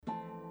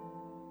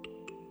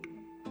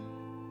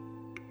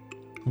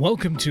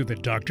Welcome to the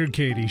Dr.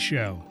 Katie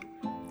Show.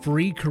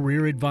 Free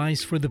career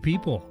advice for the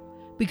people,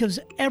 because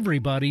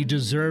everybody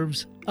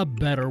deserves a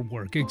better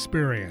work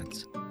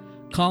experience.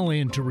 Call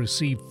in to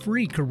receive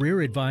free career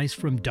advice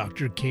from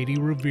Dr.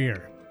 Katie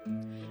Revere,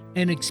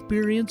 an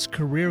experienced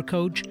career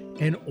coach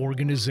and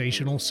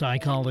organizational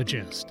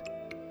psychologist.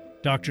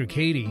 Dr.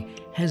 Katie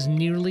has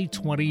nearly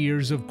 20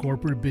 years of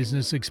corporate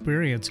business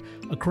experience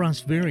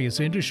across various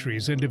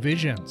industries and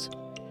divisions.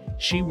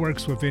 She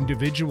works with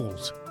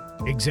individuals,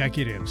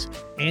 executives,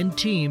 and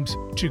teams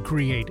to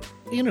create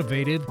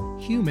innovative,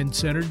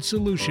 human-centered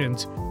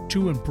solutions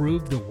to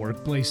improve the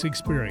workplace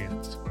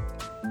experience.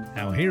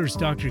 Now here's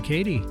Dr.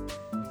 Katie.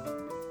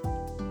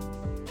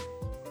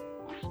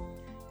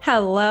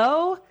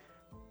 Hello,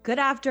 good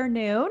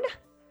afternoon.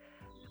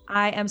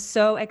 I am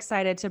so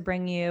excited to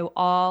bring you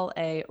all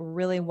a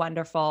really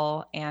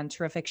wonderful and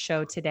terrific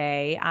show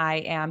today. I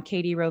am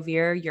Katie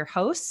Revere, your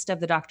host of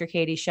the Dr.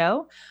 Katie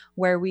Show,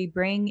 where we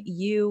bring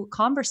you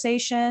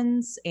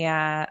conversations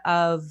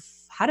of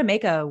how to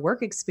make a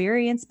work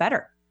experience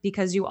better,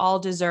 because you all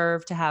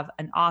deserve to have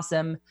an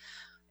awesome,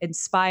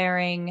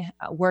 inspiring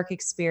work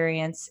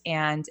experience.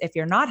 And if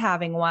you're not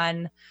having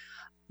one,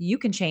 you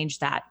can change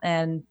that.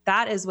 And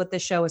that is what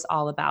this show is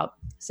all about.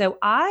 So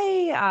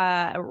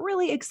I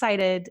really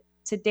excited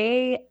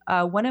today.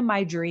 One of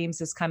my dreams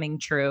is coming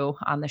true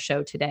on the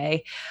show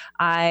today.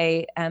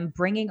 I am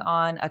bringing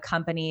on a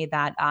company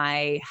that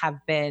I have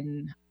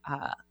been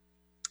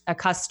a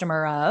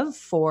customer of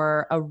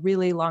for a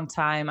really long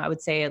time. I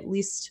would say at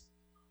least,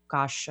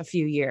 a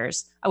few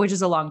years, which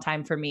is a long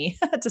time for me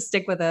to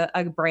stick with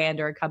a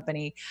brand or a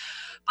company.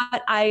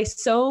 But I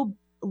so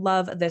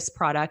love this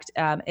product.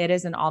 It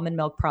is an almond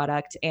milk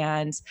product,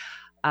 and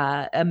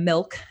a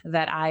milk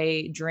that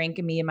I drink.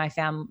 My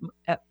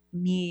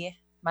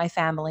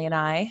family and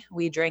I,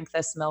 we drink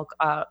this milk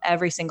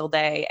every single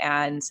day.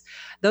 And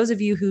those of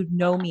you who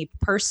know me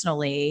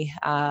personally,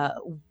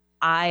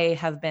 I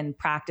have been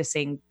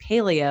practicing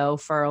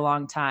paleo for a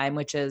long time,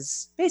 which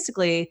is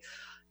basically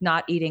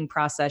not eating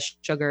processed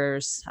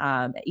sugars,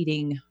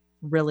 eating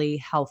really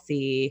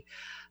healthy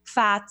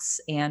fats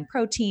and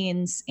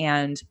proteins.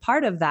 And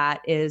part of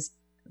that is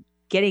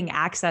getting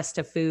access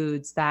to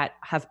foods that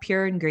have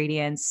pure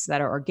ingredients, that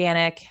are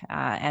organic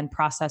and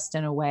processed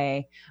in a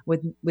way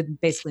with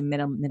basically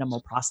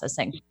minimal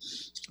processing.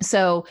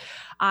 So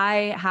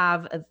I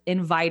have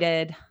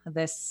invited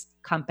this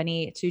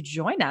company to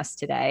join us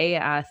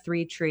today,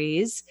 Three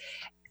Trees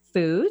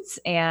Foods.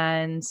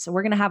 And so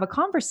we're going to have a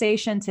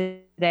conversation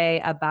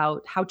today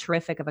about how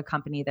terrific of a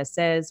company this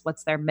is,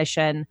 what's their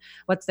mission,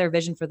 what's their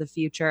vision for the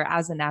future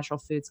as a natural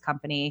foods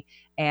company,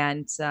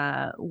 and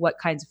what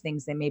kinds of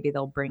things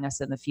they'll bring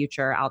us in the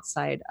future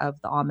outside of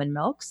the almond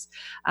milks.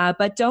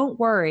 But don't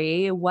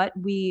worry, what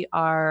we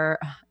are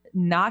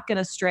not going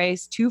to stray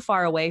too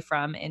far away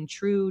from in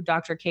true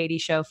Dr. Katie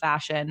Show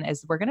fashion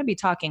is we're going to be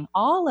talking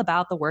all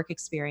about the work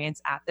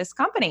experience at this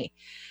company.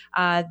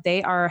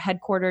 They are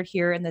headquartered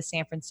here in the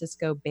San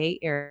Francisco Bay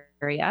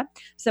Area.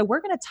 So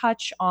we're going to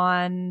touch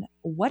on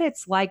what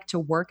it's like to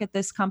work at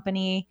this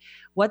company,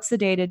 what's the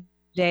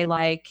day-to-day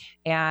like.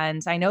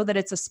 And I know that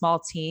it's a small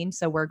team,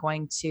 so we're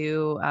going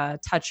to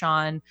touch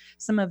on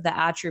some of the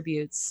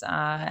attributes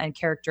and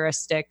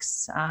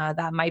characteristics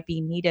that might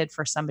be needed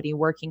for somebody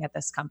working at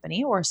this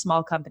company or a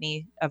small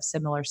company of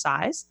similar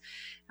size.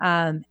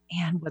 And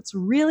what's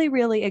really,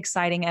 really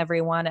exciting,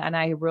 everyone, and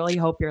I really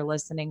hope you're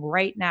listening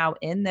right now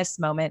in this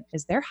moment,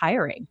 is they're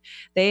hiring.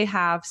 They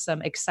have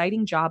some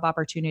exciting job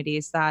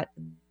opportunities that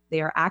they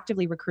are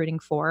actively recruiting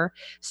for.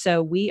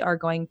 So we are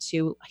going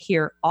to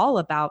hear all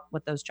about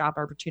what those job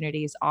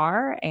opportunities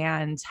are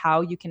and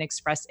how you can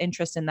express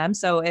interest in them.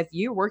 So if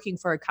you're working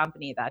for a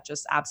company that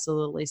just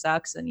absolutely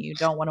sucks and you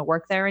don't want to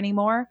work there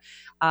anymore,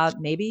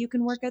 maybe you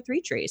can work at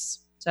Three Trees.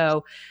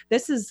 So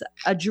this is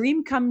a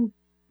dream come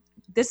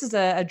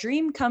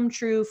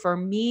true for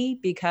me,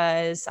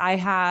 because I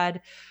had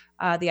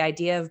the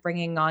idea of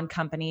bringing on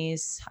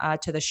companies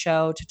to the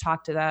show to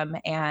talk to them.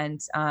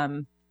 And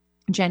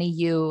Jenny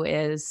Yu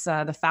is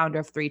the founder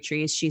of Three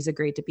Trees. She's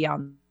agreed to be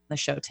on the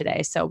show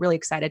today. So really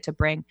excited to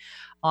bring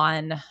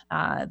on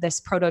this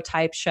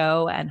prototype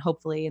show, and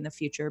hopefully in the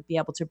future be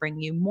able to bring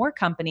you more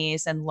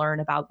companies and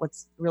learn about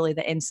what's really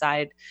the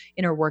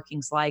inner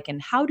workings like,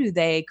 and how do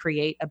they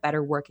create a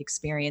better work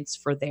experience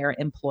for their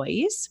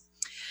employees.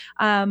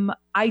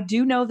 I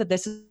do know that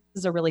this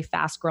is a really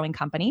fast-growing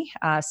company.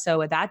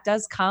 So that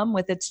does come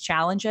with its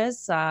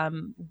challenges.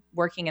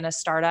 Working in a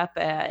startup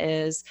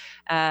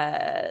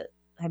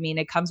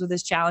it comes with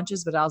its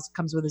challenges, but it also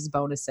comes with its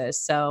bonuses.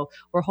 So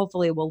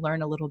we'll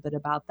learn a little bit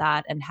about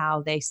that and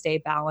how they stay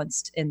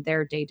balanced in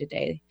their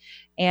day-to-day.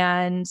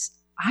 And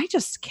I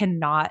just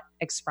cannot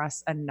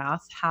express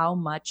enough how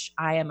much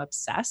I am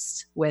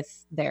obsessed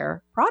with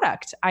their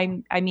product.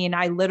 I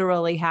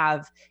literally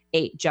have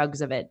 8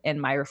 jugs of it in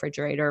my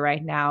refrigerator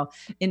right now.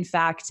 In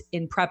fact,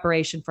 in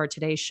preparation for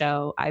today's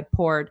show, I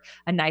poured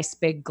a nice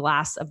big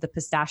glass of the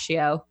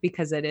pistachio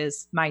because it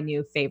is my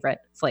new favorite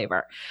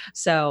flavor.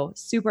 So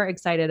super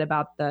excited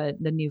about the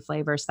new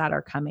flavors that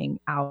are coming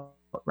out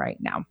right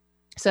now.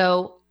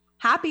 So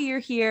happy you're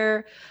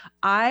here.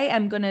 I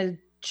am going to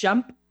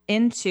jump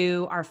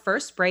into our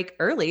first break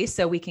early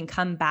so we can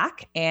come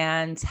back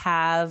and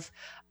have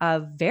a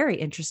very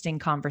interesting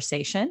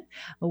conversation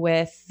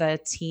with the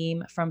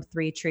team from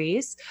Three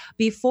Trees.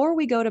 Before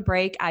we go to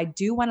break, I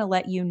do want to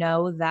let you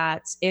know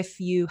that if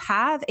you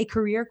have a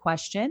career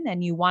question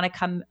and you want to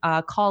come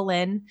call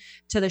in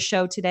to the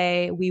show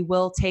today, we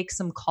will take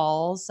some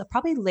calls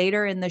probably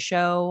later in the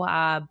show.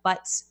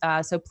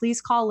 So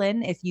please call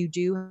in if you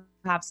do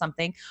have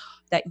something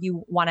that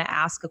you want to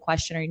ask a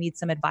question or you need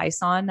some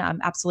advice on. I'm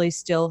absolutely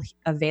still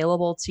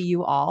available to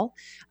you all.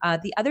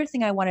 The other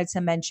thing I wanted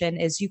to mention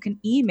is you can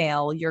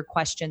email your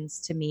questions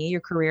to me,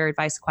 your career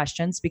advice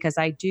questions, because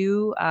I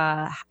do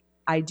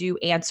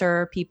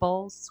answer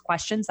people's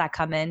questions that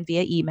come in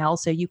via email.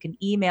 So you can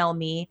email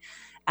me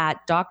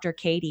at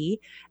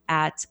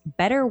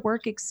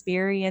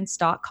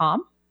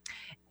drkatie@betterworkexperience.com.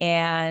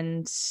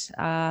 And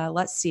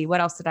let's see, what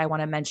else did I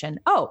want to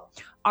mention? Oh,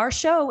 our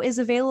show is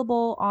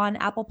available on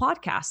Apple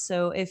Podcasts.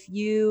 So if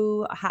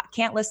you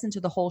can't listen to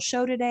the whole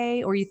show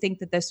today, or you think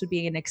that this would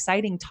be an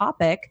exciting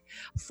topic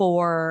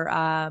for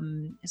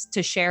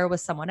to share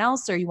with someone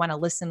else, or you want to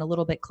listen a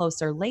little bit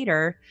closer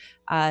later,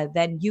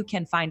 then you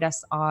can find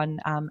us on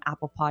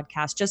Apple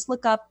Podcasts. Just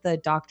look up the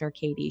Dr.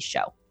 Katie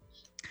Show.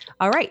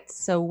 All right,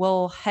 so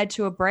we'll head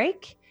to a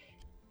break.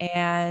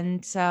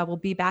 And we'll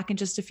be back in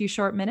just a few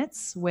short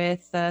minutes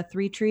with the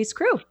Three Trees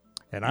crew.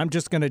 And I'm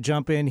just going to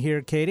jump in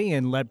here, Katie,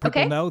 and let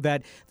people know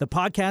that the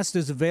podcast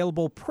is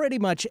available pretty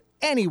much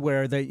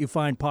anywhere that you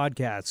find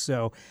podcasts.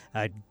 So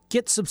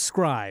get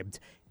subscribed.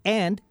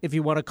 And if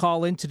you want to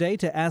call in today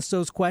to ask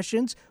those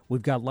questions,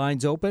 we've got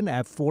lines open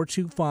at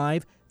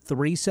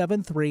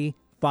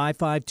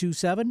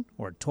 425-373-5527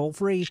 or toll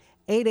free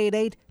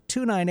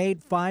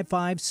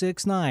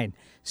 888-298-5569.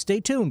 Stay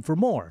tuned for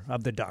more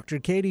of the Dr.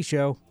 Katie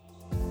Show.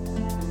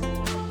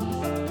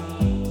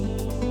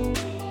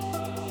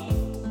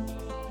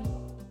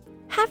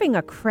 Having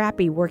a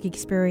crappy work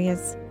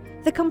experience,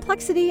 the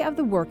complexity of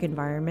the work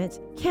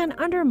environment can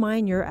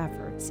undermine your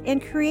efforts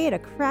and create a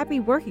crappy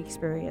work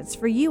experience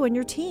for you and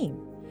your team.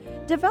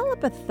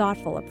 Develop a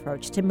thoughtful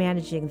approach to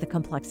managing the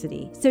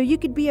complexity so you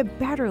could be a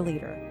better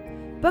leader.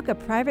 Book a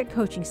private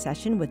coaching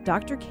session with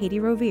Dr. Katie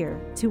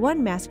Rovere to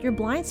unmask your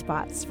blind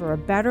spots for a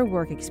better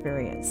work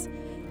experience.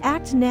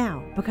 Act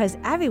now, because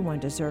everyone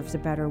deserves a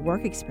better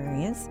work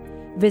experience.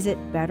 Visit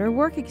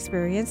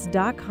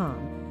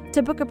betterworkexperience.com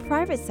to book a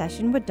private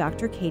session with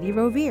Dr. Katie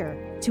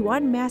Rovere to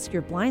unmask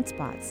your blind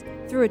spots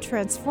through a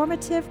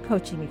transformative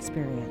coaching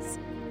experience.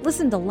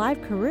 Listen to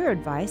live career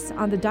advice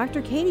on the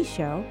Dr. Katie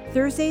Show,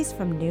 Thursdays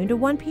from noon to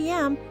 1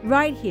 p.m.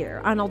 right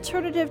here on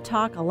Alternative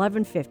Talk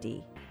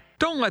 1150.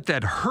 Don't let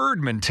that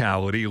herd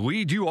mentality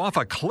lead you off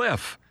a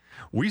cliff.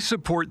 We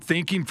support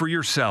thinking for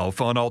yourself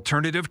on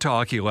Alternative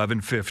Talk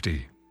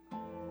 1150.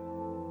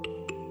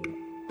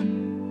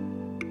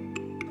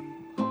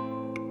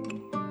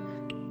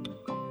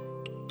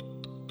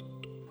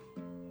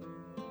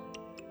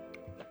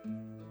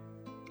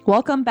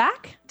 Welcome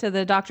back to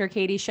the Dr.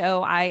 Katie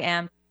Show. I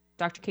am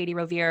Dr. Katie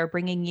Rovere,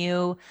 bringing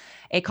you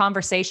a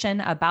conversation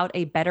about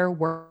a better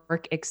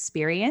work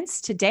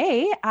experience.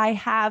 Today, I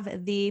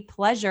have the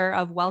pleasure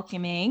of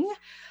welcoming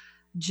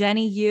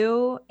Jenny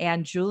Yu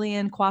and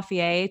Julian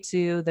Coiffier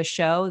to the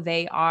show.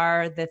 They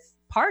are the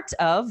part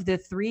of the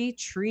Three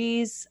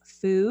Trees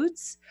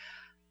Foods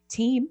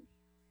team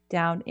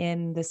down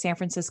in the San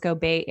Francisco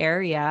Bay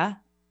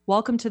Area.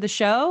 Welcome to the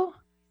show,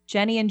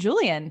 Jenny and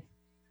Julian.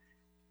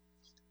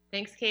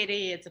 Thanks,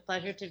 Katie. It's a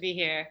pleasure to be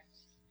here.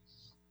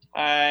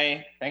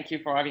 Hi, thank you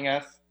for having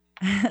us.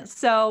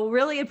 So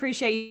really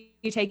appreciate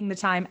you taking the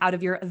time out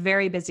of your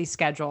very busy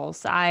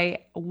schedules. I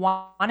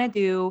wanted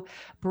to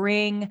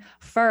bring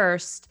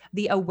first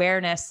the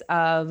awareness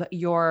of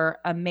your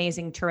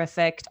amazing,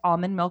 terrific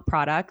almond milk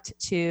product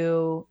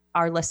to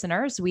our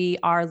listeners. We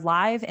are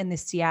live in the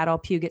Seattle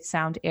Puget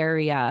Sound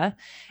area,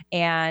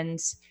 and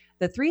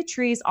the Three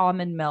Trees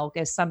almond milk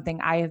is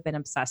something I have been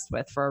obsessed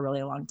with for a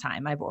really long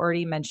time. I've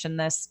already mentioned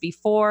this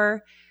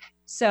before.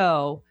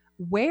 So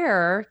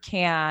where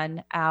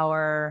can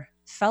our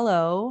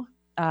fellow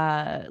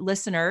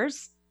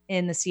listeners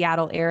in the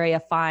Seattle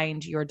area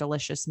find your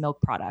delicious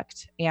milk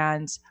product?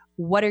 And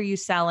what are you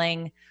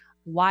selling?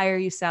 Why are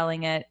you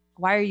selling it?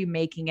 Why are you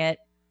making it?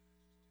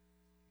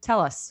 Tell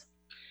us.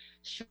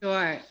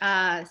 Sure.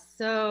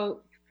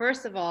 So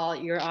first of all,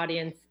 your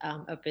audience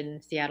up in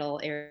the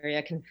Seattle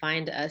area can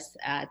find us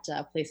at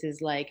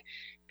places like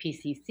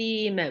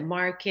PCC, Met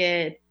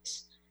Market,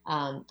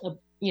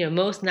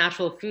 most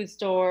natural food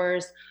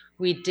stores.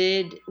 We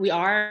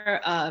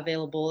are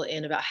available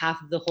in about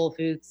half of the Whole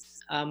Foods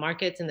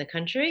markets in the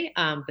country,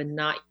 but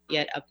not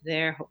yet up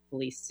there,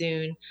 hopefully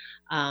soon.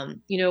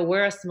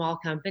 We're a small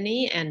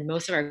company and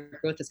most of our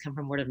growth has come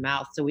from word of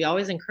mouth. So we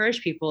always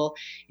encourage people,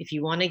 if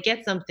you want to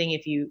get something,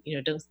 if you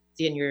don't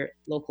see it in your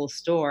local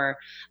store,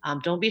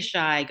 don't be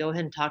shy. Go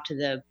ahead and talk to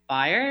the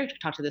buyer,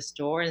 talk to the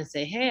store and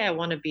say, hey, I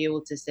want to be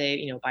able to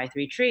say, buy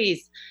Three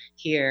Trees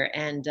here.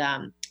 And,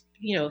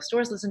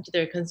 stores listen to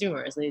their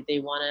consumers. They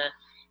want to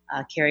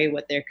carry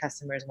what their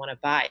customers want to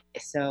buy.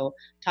 So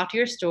talk to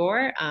your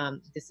store.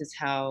 This is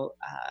how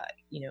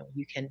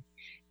you can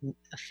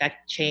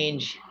affect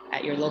change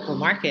at your local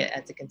market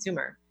as a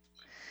consumer.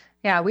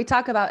 Yeah, we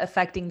talk about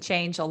affecting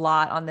change a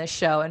lot on this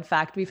show. In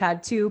fact, we've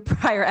had 2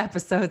 prior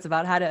episodes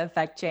about how to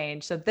affect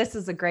change. So this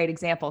is a great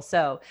example.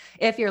 So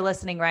if you're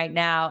listening right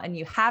now and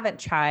you haven't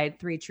tried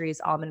Three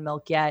Trees almond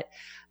milk yet,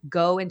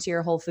 go into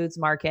your Whole Foods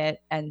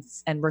market and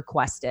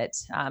request it.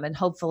 And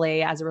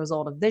hopefully, as a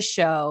result of this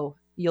show,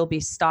 you'll be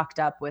stocked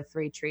up with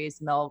Three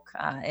Trees milk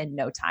in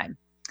no time.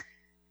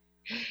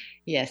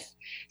 Yes.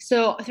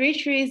 So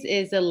Three Trees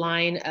is a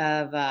line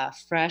of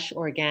fresh,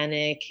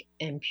 organic,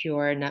 and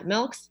pure nut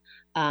milks.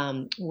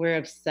 We're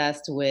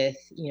obsessed with,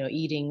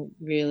 eating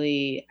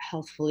really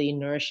healthfully,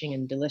 nourishing,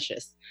 and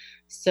delicious.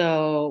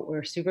 So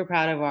we're super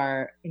proud of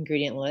our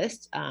ingredient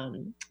list.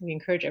 We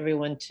encourage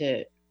everyone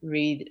to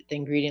read the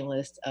ingredient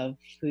list of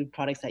food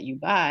products that you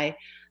buy.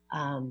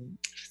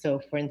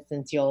 So for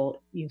instance,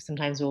 you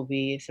sometimes will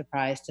be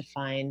surprised to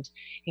find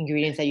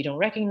ingredients that you don't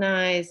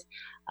recognize.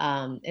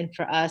 And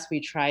for us,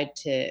 we strive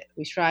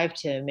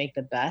to make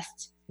the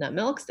best nut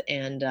milks.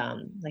 And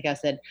like I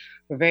said,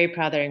 we're very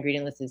proud that our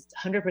ingredient list is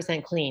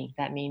 100% clean.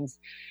 That means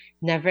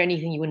never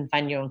anything you wouldn't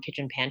find in your own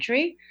kitchen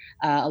pantry.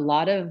 A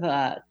lot of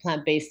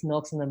plant-based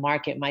milks in the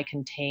market might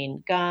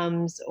contain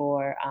gums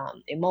or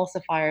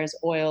emulsifiers,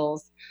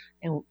 oils,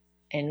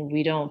 and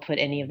we don't put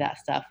any of that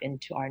stuff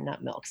into our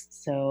nut milks.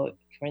 So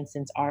for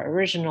instance, our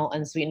original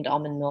unsweetened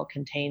almond milk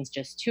contains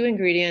just 2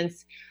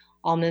 ingredients,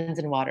 almonds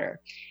and water.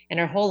 And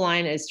our whole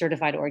line is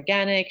certified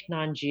organic,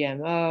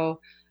 non-GMO.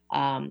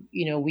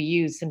 We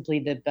use simply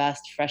the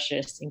best,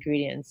 freshest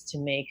ingredients to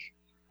make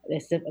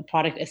a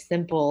product as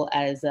simple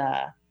as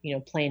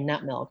plain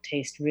nut milk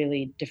taste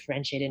really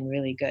differentiated and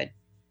really good.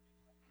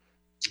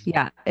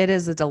 Yeah, it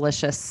is a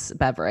delicious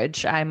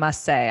beverage, I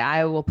must say.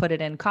 I will put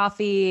it in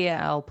coffee.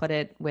 I'll put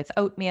it with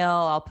oatmeal.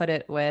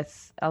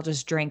 I'll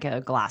just drink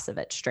a glass of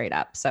it straight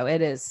up. So it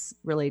is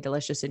really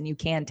delicious and you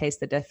can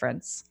taste the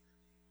difference.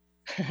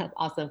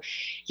 Awesome.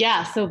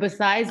 Yeah. So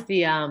besides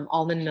the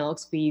almond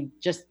milks, we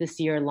just this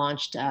year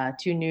launched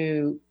 2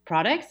 new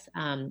products.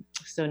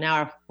 So now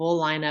our full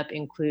lineup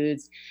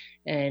includes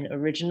an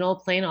original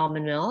plain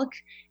almond milk,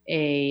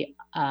 a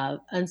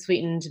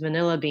unsweetened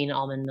vanilla bean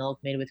almond milk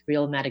made with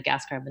real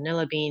Madagascar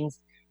vanilla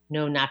beans,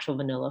 no natural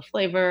vanilla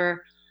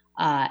flavor.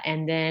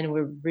 And then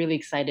we're really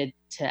excited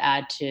to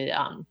add to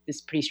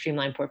this pretty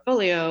streamlined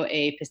portfolio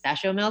a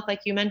pistachio milk, like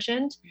you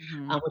mentioned,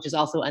 which is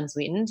also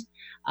unsweetened,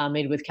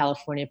 made with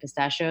California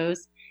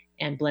pistachios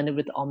and blended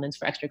with almonds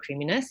for extra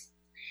creaminess.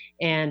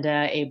 And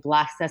a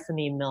black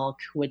sesame milk,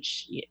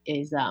 which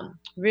is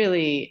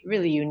really,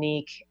 really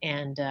unique.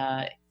 And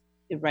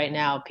right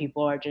now,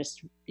 people are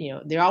just,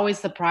 they're always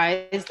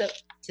surprised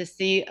to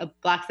see a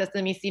black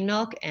sesame seed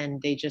milk,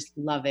 and they just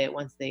love it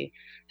once they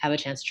have a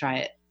chance to try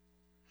it.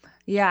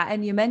 Yeah.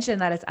 And you mentioned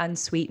that it's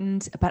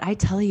unsweetened, but I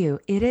tell you,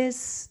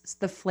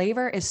 the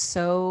flavor is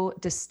so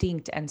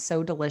distinct and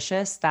so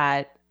delicious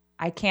that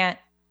I'm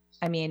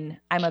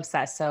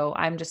obsessed. So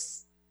I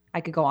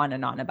could go on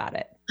and on about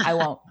it. I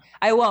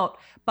won't,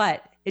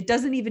 but it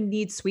doesn't even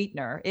need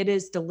sweetener. It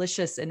is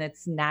delicious in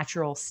its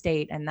natural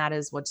state. And that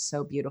is what's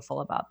so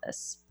beautiful about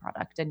this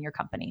product and your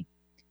company.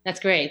 That's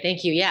great.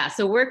 Thank you. Yeah.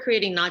 So we're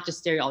creating not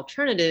just dairy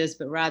alternatives,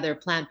 but rather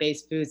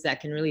plant-based foods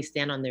that can really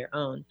stand on their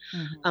own.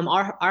 Mm-hmm.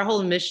 Our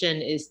whole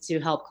mission is to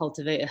help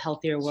cultivate a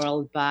healthier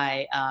world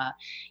by, by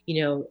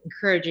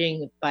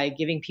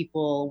giving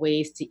people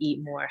ways to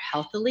eat more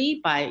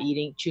healthily by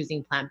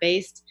choosing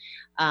plant-based.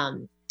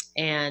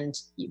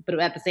 But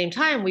at the same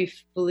time, we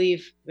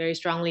believe very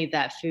strongly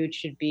that food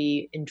should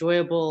be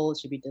enjoyable, it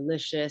should be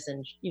delicious,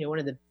 and one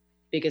of the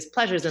biggest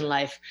pleasures in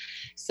life.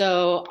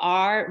 So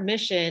our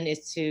mission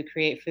is to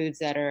create foods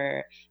that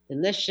are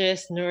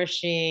delicious,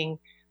 nourishing,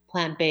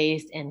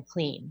 plant-based, and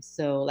clean.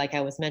 So like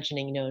I was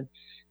mentioning,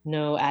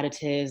 no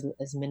additives,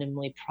 as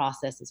minimally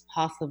processed as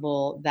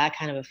possible. That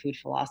kind of a food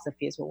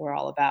philosophy is what we're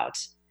all about.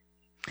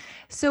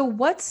 So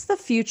what's the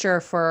future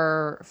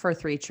for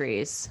Three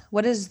Trees?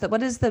 What is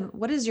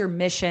your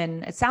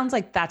mission? It sounds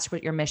like that's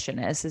what your mission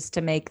is to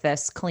make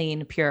this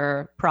clean,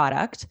 pure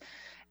product.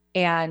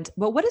 But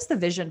what is the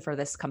vision for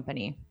this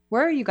company?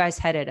 Where are you guys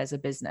headed as a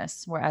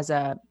business or as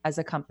a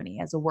company,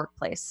 as a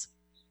workplace?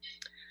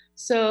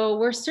 So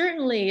we're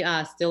certainly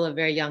still a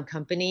very young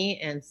company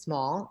and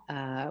small.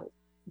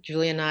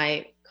 Julie and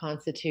I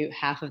constitute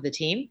half of the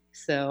team.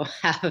 So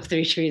half of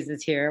Three Trees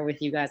is here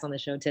with you guys on the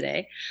show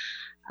today.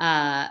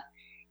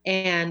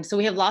 And so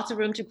we have lots of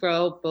room to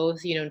grow,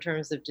 both, in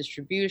terms of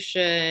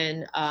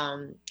distribution,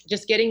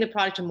 just getting the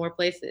product to more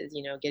places,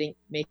 making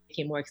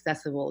it more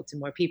accessible to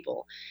more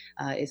people,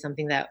 is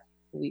something that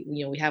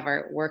we have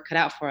our work cut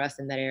out for us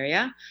in that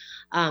area.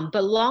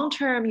 But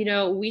long-term,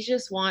 we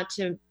just want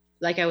to,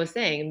 like I was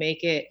saying,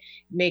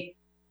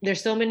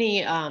 there's so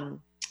many,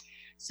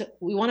 so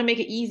we want to make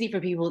it easy for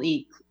people to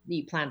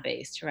eat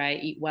plant-based,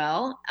 right? Eat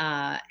well.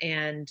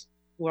 And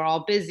we're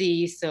all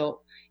busy. So,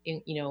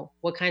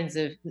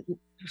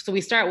 so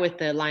we start with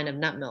the line of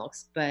nut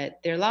milks, but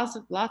there are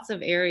lots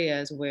of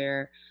areas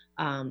where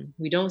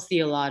we don't see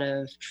a lot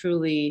of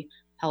truly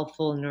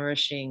healthful,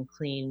 nourishing,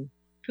 clean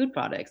food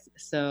products.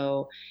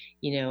 So,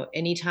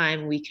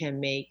 anytime we can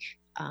make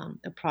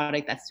a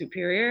product that's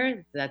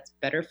superior, that's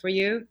better for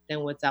you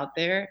than what's out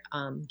there,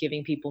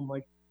 giving people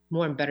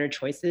more and better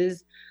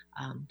choices,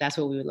 that's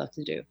what we would love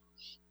to do.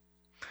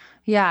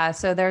 Yeah,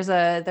 so there's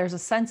a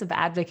sense of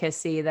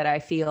advocacy that I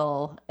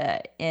feel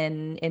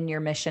in your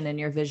mission and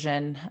your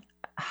vision.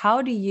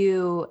 How do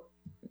you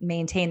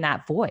maintain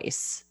that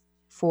voice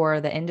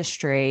for the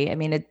industry? I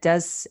mean,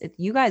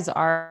 you guys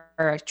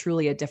are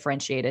truly a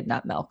differentiated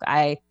nut milk.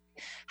 I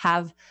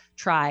have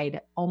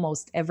tried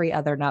almost every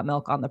other nut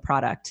milk on the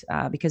product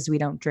because we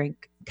don't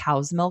drink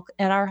cow's milk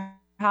at our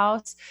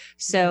house.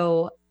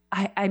 So,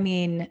 I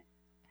mean,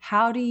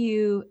 how do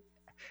you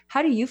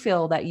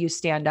feel that you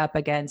stand up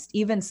against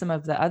even some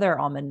of the other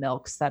almond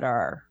milks that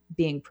are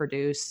being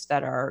produced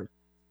that are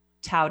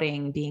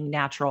touting being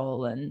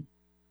natural and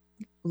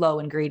low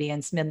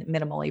ingredients,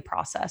 minimally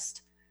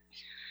processed?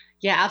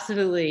 Yeah,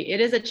 absolutely. It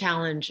is a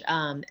challenge.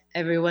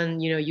 Everyone,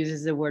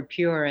 uses the word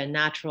pure and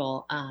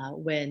natural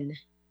when,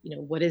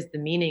 what is the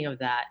meaning of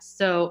that?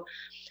 So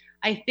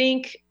I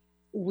think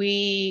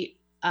we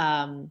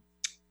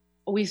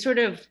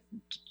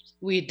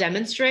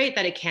demonstrate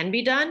that it can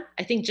be done.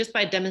 I think just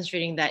by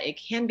demonstrating that it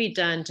can be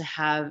done to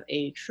have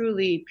a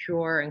truly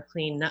pure and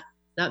clean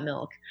nut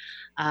milk,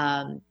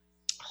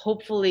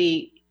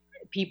 hopefully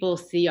people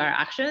see our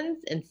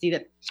actions and see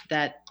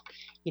that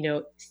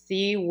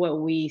see what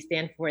we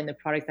stand for in the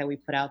products that we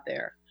put out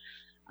there.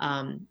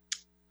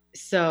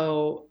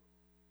 So,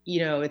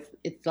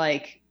 it's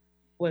like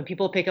when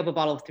people pick up a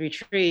bottle of Three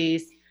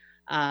Trees,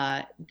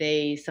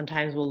 they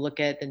sometimes will look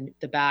at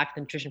the back,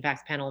 the nutrition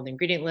facts panel of the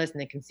ingredient list,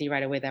 and they can see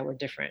right away that we're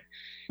different.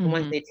 Mm-hmm. And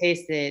once they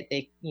taste it,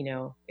 they,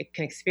 it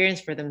can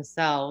experience for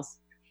themselves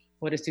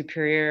what a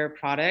superior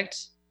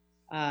product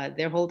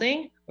they're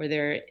holding or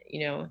they're,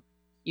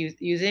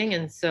 using.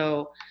 And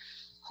so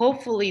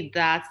hopefully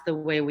that's the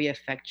way we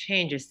affect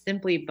change, is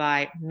simply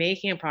by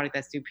making a product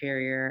that's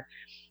superior,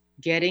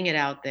 getting it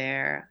out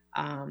there,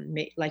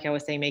 like I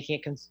was saying,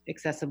 making it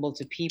accessible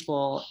to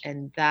people.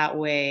 And that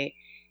way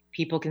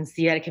people can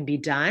see that it can be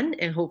done,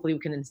 and hopefully we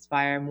can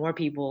inspire more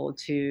people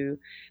to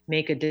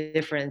make a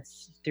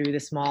difference through the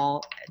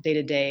small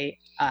day-to-day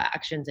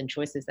actions and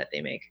choices that they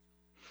make.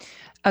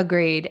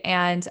 Agreed.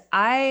 And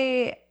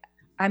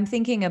I'm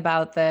thinking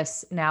about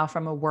this now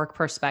from a work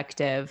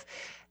perspective.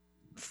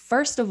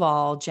 First of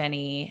all,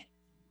 Jenny,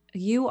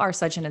 you are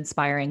such an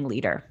inspiring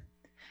leader.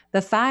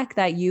 The fact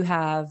that you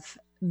have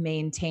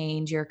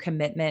maintained your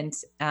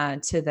commitment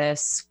to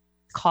this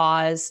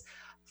cause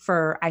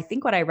for, I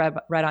think what I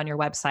read on your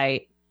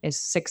website is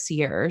 6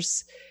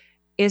 years,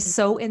 is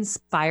so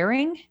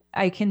inspiring.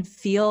 I can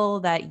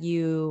feel that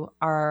you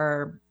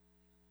are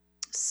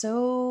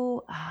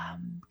so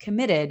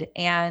committed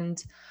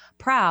and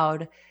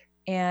proud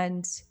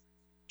and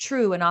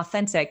true and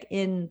authentic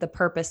in the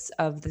purpose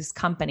of this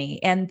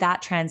company. And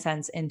that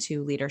transcends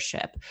into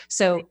leadership.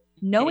 So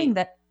knowing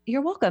that,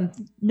 you're welcome.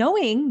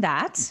 Knowing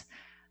that,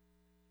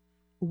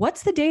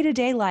 what's the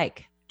day-to-day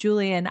like?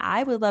 Julian,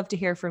 I would love to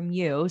hear from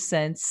you,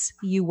 since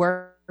you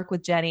work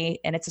with Jenny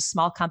and it's a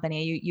small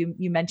company.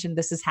 You mentioned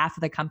this is half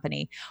of the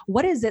company.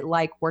 What is it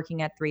like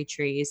working at Three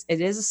Trees? It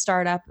is a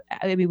startup.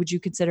 I mean, would you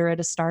consider it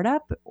a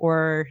startup,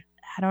 or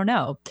I don't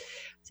know?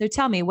 So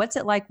tell me, what's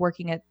it like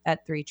working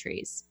at Three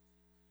Trees?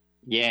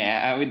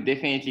 Yeah, I would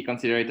definitely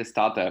consider it a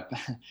startup.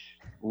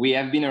 We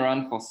have been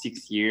around for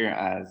 6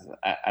 years,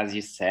 as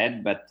you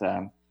said, but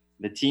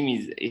the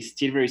team is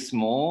still very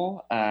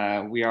small.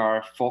 We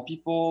are 4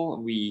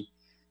 people. We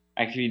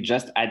actually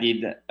just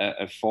added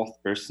a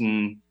 4th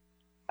person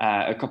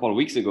a couple of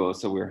weeks ago,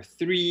 so we're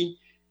 3.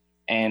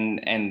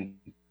 And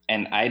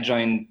I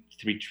joined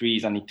Three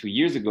Trees only 2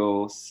 years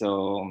ago,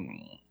 so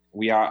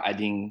we are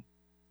adding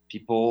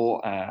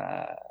people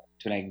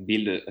to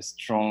build a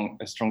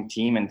strong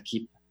team and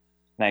keep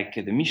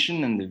the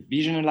mission and the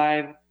vision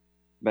alive.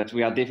 But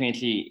we are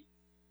definitely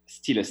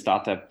still a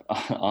startup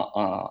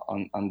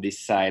on this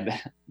side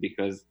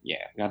because we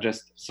are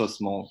just so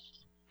small.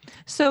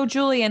 So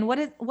Julian,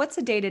 what's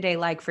a day-to-day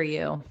like for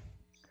you?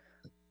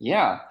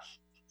 Yeah.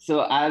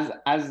 So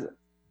as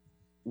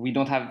we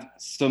don't have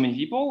so many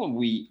people,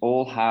 we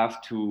all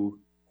have to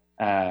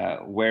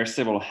wear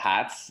several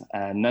hats.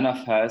 None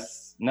of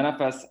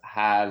us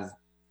has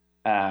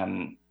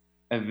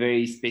a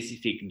very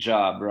specific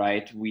job,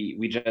 right?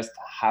 We just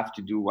have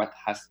to do what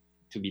has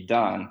to be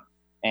done.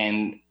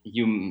 And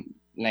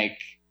there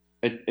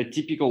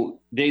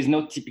is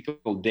no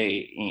typical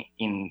day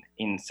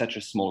in such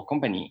a small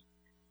company.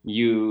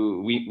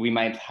 We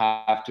might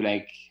have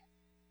to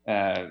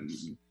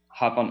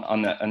hop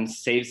on a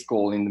sales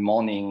call in the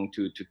morning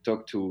to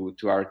talk to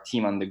our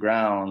team on the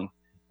ground,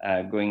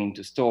 going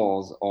into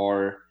stores,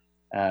 or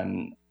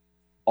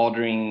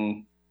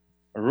ordering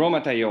raw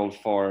material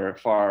for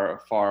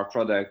our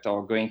product,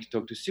 or going to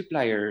talk to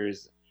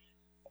suppliers.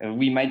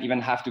 We might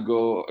even have to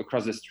go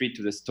across the street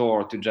to the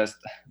store to just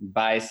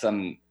buy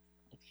some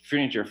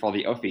furniture for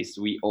the office.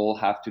 We all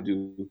have to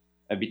do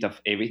a bit of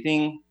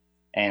everything,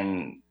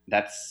 and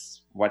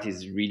that's what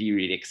is really,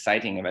 really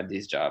exciting about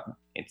this job.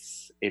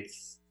 It's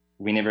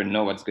we never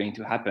know what's going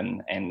to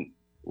happen, and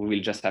we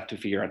will just have to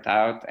figure it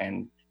out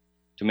and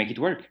to make it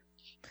work.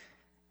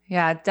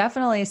 Yeah, it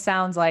definitely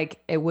sounds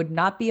like it would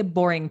not be a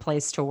boring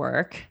place to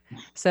work.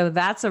 So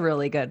that's a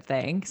really good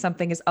thing.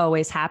 Something is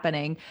always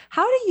happening.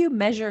 How do you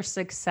measure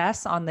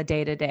success on the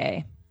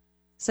day-to-day?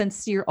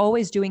 Since you're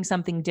always doing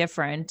something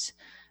different,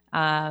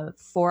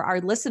 for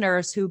our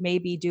listeners who may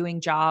be doing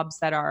jobs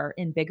that are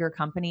in bigger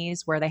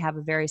companies where they have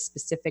a very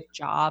specific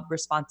job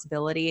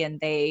responsibility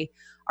and they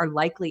are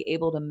likely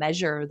able to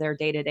measure their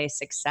day-to-day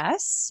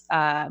success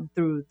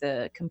through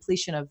the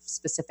completion of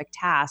specific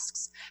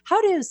tasks.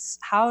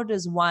 How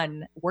does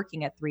one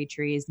working at Three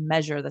Trees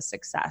measure the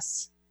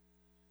success?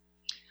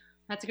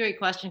 That's a great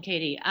question,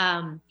 Katie.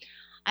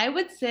 I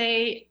would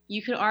say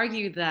you could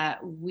argue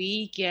that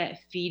we get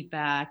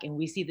feedback and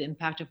we see the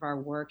impact of our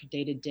work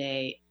day to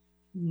day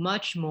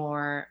much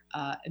more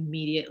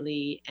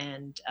immediately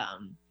and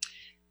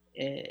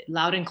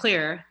loud and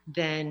clear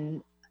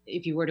than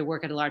if you were to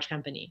work at a large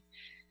company.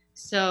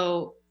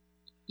 So,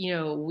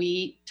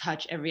 we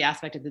touch every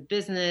aspect of the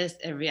business,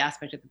 every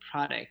aspect of the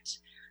product.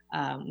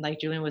 Like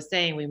Julian was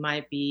saying, we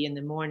might be in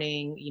the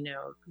morning,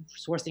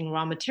 sourcing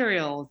raw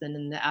materials, and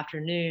in the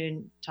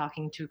afternoon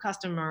talking to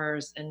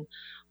customers, and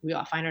we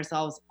all find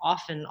ourselves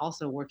often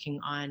also working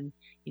on,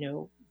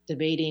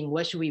 debating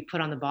what should we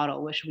put on the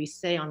bottle, what should we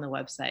say on the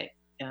website,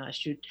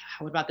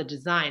 what about the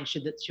design?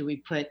 Should we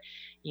put,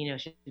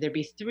 should there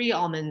be 3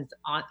 almonds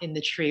in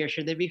the tree, or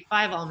should there be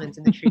 5 almonds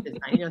in the tree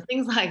design?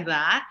 Things like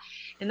that,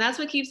 and that's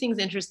what keeps things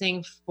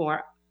interesting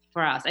for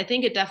us. I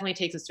think it definitely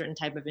takes a certain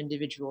type of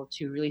individual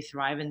to really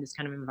thrive in this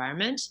kind of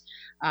environment.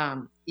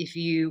 If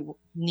you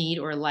need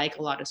or like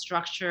a lot of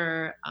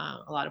structure,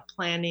 a lot of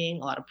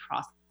planning, a lot of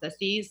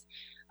processes,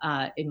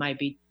 it might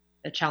be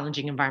a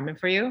challenging environment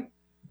for you.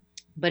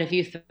 But if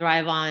you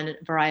thrive on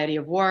variety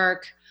of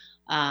work,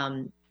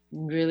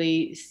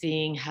 really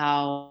seeing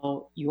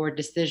how your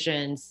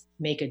decisions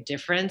make a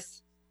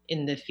difference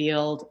in the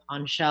field,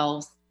 on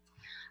shelves,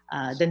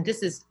 then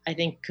this is, I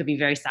think, could be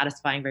very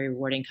satisfying, very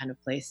rewarding kind of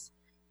place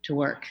to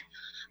work.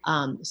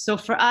 So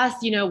for us,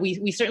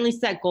 we certainly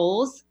set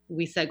goals.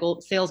 We set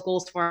sales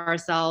goals for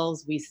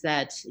ourselves. We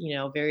set,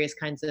 various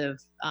kinds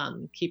of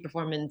key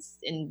performance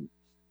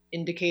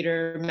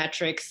indicator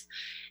metrics,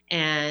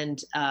 and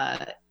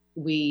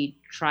we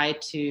try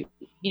to,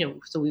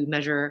 so we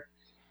measure.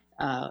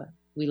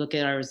 We look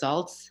at our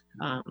results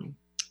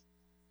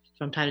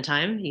from time to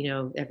time.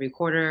 Every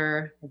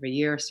quarter, every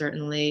year,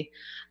 certainly.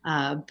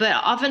 But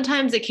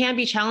oftentimes it can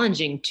be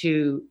challenging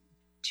to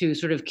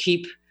sort of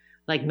keep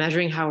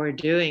measuring how we're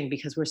doing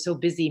because we're so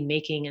busy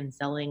making and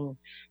selling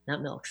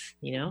nut milks,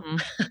 Mm-hmm.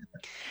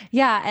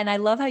 Yeah. And I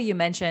love how you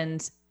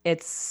mentioned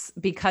it's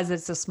because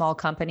it's a small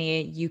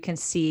company, you can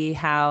see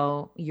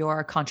how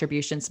your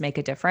contributions make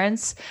a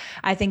difference.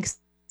 I think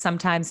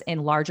sometimes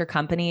in larger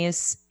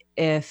companies,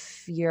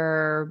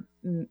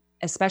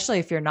 especially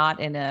if you're not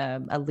in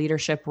a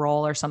leadership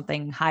role or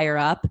something higher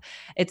up,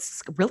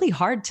 it's really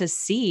hard to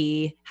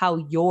see how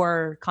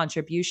your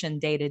contribution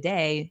day to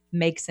day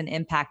makes an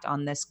impact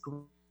on this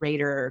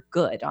greater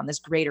good, on this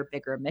greater,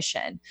 bigger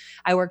mission.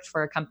 I worked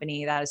for a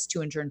company that has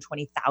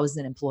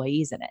 220,000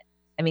 employees in it.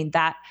 I mean,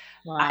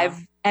 wow.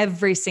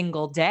 Every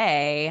single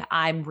day,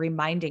 I'm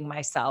reminding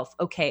myself,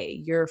 okay,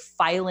 you're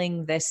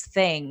filing this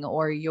thing,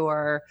 or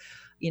you're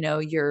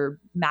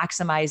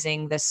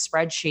maximizing this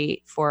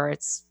spreadsheet for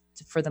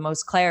the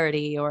most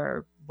clarity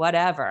or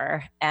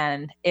whatever.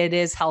 And it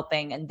is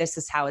helping. And this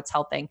is how it's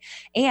helping.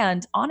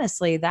 And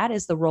honestly, that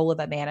is the role of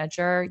a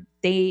manager.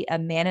 A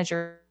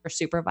manager or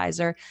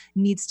supervisor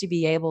needs to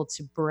be able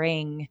to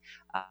bring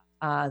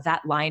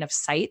that line of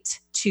sight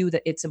to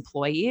its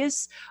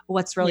employees.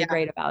 What's really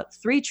great about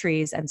Three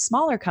Trees and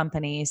smaller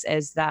companies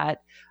is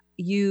that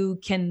you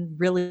can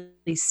really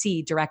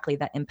see directly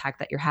that impact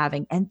that you're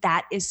having. And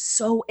that is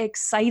so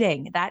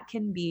exciting. That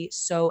can be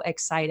so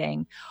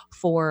exciting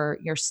for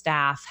your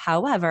staff.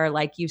 However,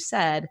 like you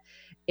said,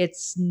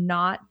 it's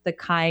not the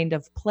kind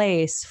of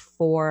place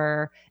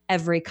for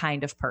every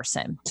kind of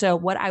person. So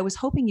what I was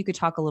hoping you could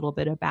talk a little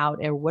bit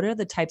about are what are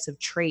the types of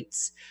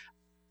traits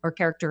or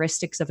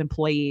characteristics of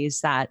employees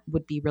that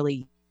would be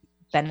really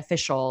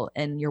beneficial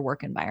in your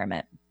work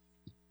environment?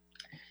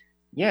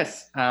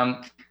 Yes.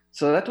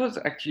 So that was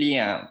actually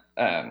a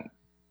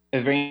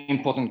very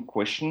important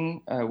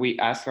question we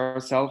ask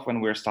ourselves when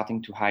we're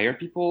starting to hire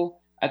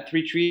people at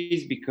Three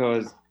Trees,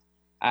 because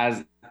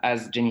as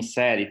Jenny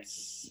said,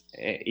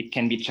 it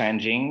can be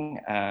challenging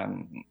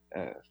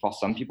for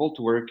some people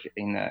to work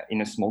in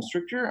a small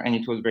structure, and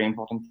it was very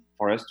important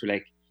for us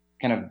to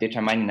kind of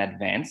determine in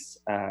advance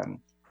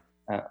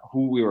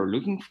who we were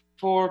looking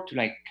for, to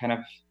kind of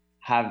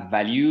have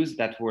values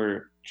that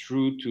were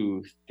true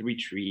to Three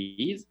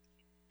Trees.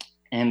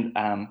 And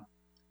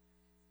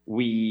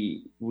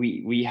we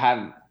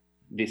have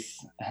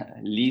this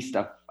list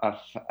of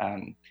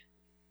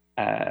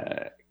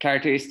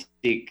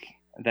characteristics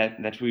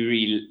that we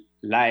really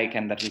like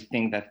and that we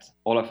think that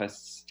all of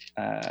us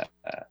have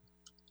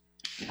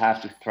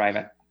to thrive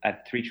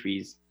at Three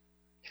Trees.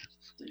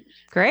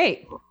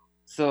 Great.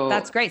 So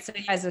that's great. So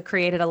you guys have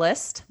created a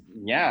list.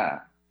 Yeah.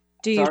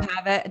 Do you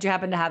have it? Do you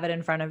happen to have it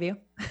in front of you?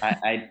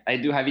 I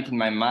do have it in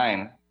my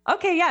mind.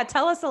 Okay. Yeah.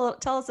 Tell us a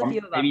few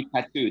of them. Maybe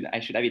tattooed. I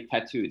should have it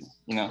tattooed,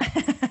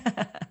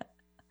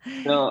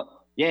 So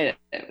yeah,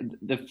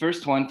 the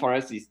first one for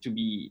us is to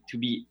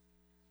be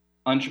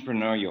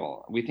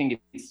entrepreneurial. We think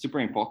it's super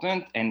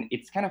important, and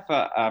it's kind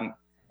of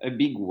a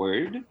big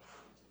word,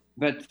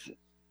 but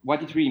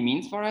what it really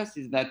means for us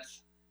is that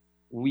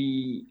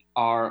we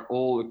are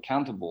all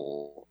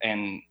accountable,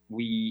 and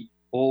we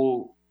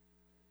all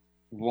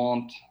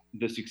want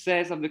the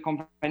success of the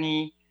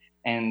company,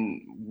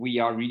 and we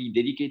are really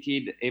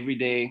dedicated every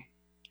day.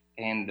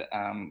 And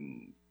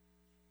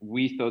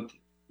we thought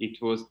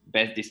it was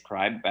best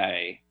described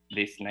by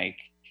this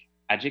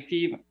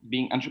adjective,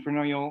 being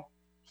entrepreneurial.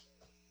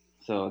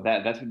 So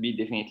that would be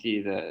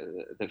definitely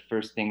the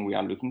first thing we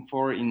are looking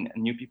for in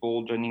new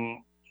people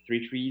joining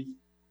 3 Trees.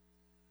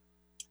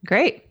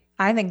 Great.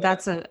 I think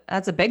that's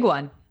a big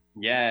one.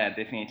 Yeah,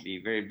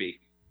 definitely. Very big.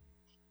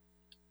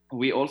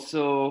 We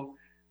also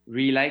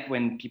really like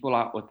when people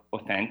are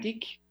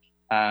authentic.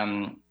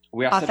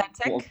 We are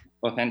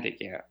authentic.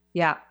 Yeah.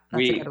 Yeah.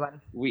 That's a good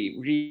one. We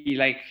really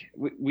like,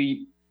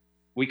 we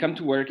come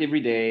to work every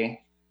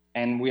day,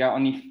 and we are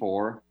only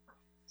 4.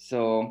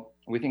 So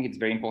we think it's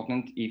very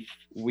important if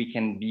we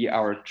can be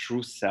our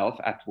true self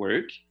at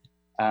work.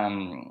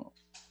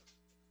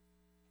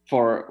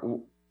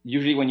 For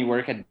usually when you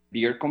work at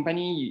bigger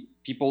company,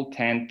 people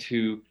tend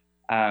to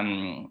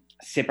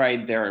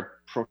separate their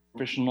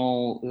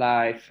professional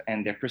life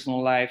and their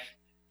personal life,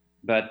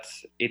 but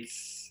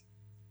it's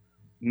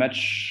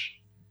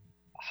much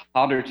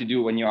harder to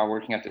do when you are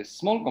working at a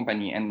small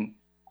company. And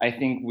I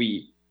think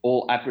we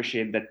all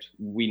appreciate that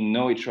we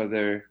know each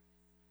other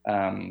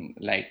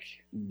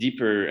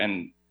deeper,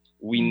 and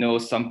we know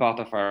some part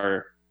of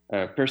our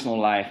personal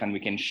life, and we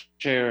can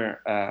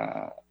share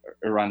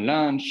around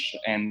lunch,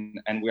 and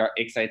we are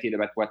excited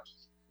about what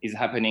is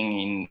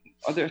happening in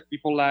other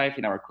people's life,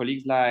 in our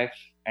colleagues' life,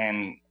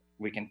 and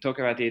we can talk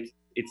about it.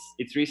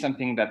 It's really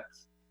something that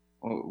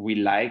we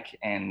like,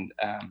 and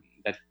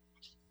that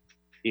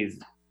is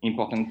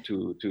important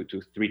to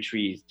 3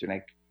 Trees to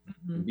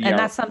and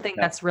that's something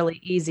that's really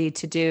easy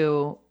to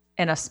do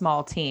in a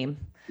small team.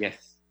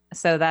 Yes.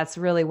 So that's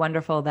really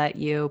wonderful that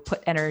you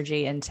put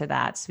energy into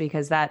that,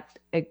 because that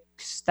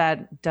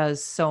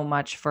does so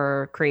much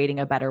for creating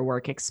a better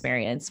work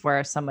experience,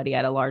 where somebody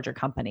at a larger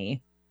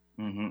company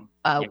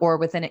or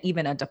within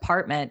even a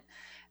department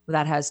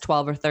that has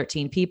 12 or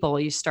 13 people,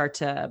 you start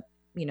to,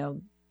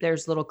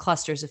 there's little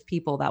clusters of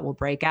people that will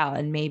break out,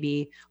 and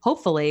maybe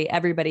hopefully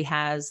everybody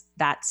has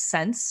that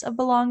sense of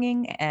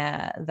belonging,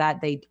 that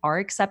they are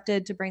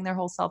accepted to bring their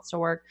whole selves to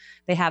work.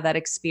 They have that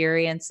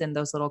experience in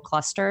those little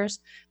clusters.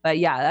 But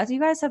yeah, you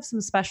guys have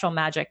some special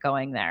magic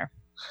going there.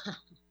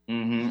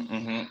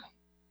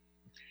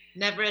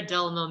 Never a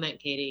dull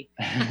moment, Katie.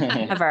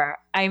 Never.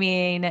 I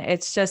mean,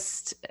 it's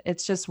just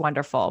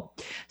wonderful.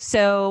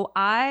 So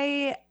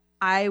I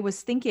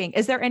was thinking,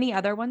 is there any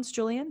other ones,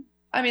 Julian?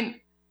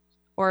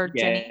 Or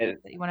Jenny,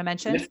 that you want to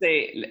mention? Let's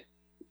say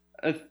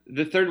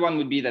the third one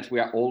would be that we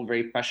are all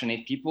very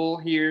passionate people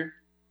here.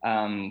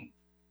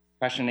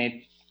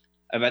 Passionate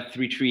about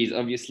 3 Trees,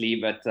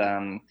 obviously, but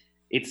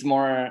it's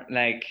more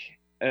like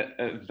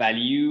a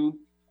value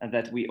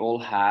that we all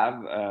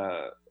have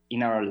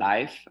in our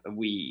life.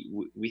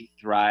 We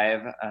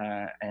thrive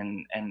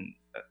and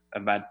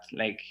about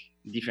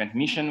different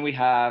mission we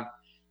have,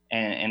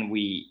 and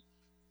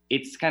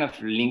it's kind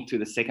of linked to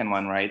the second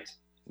one, right?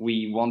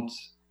 We want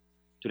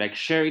to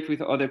share it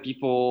with other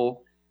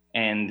people,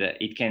 and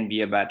it can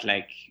be about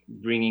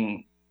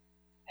bringing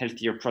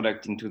healthier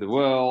product into the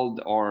world,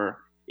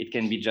 or it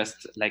can be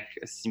just a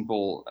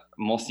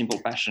more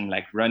simple passion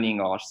like running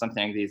or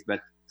something like this. But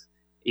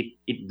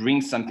it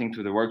brings something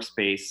to the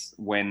workspace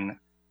when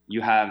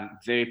you have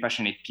very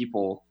passionate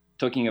people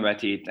talking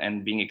about it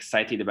and being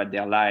excited about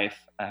their life,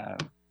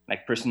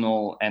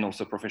 personal and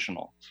also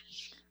professional.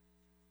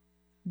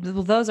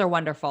 Those are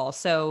wonderful.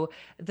 So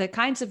the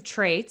kinds of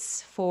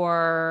traits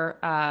for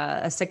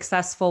a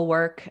successful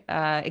work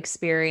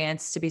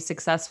experience, to be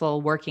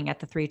successful working at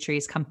the 3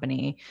 Trees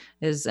company,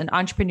 is an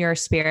entrepreneur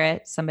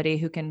spirit, somebody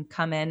who can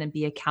come in and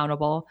be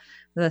accountable.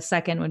 The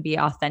second would be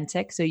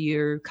authentic. So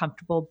you're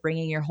comfortable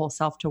bringing your whole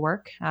self to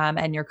work,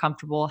 and you're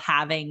comfortable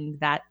having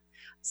that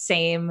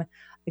same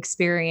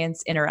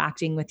experience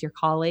interacting with your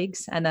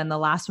colleagues. And then the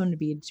last one would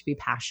be to be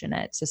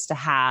passionate, just to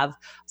have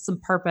some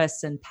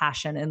purpose and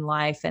passion in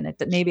life. And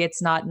maybe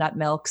it's not nut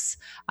milks,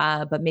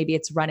 but maybe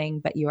it's running,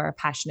 but you are a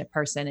passionate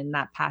person, and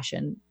that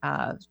passion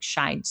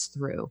shines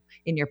through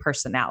in your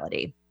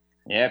personality.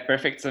 Yeah,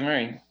 perfect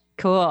summary.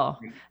 Cool.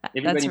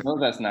 Everybody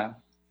knows us now.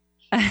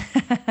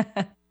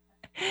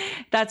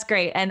 That's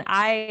great. And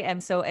I am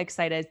so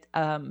excited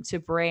to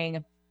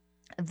bring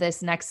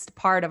this next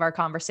part of our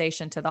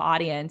conversation to the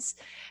audience.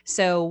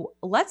 So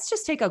let's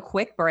just take a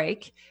quick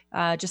break,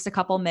 just a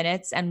couple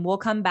minutes, and we'll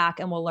come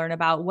back and we'll learn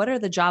about what are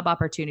the job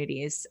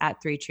opportunities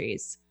at 3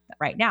 Trees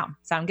right now.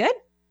 Sound good?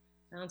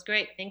 Sounds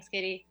great. Thanks,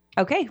 Katie.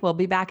 Okay, we'll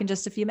be back in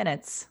just a few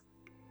minutes.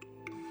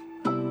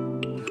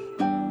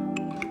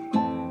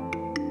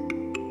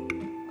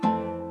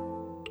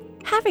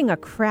 Having a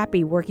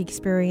crappy work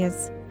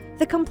experience,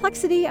 the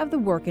complexity of the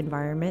work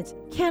environment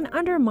can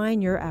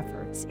undermine your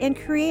efforts and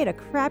create a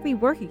crappy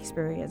work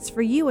experience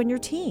for you and your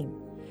team.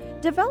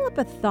 Develop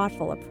a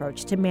thoughtful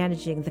approach to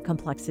managing the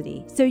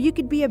complexity so you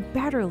could be a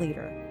better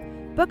leader.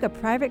 Book a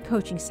private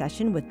coaching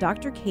session with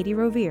Dr. Katie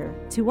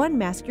Rovere to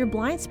unmask your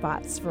blind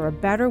spots for a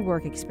better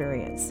work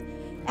experience.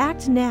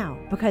 Act now,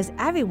 because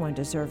everyone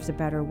deserves a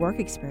better work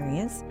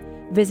experience.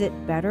 Visit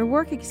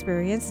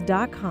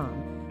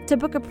betterworkexperience.com to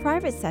book a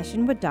private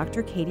session with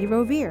Dr. Katie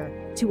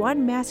Rovere to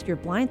unmask your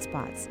blind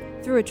spots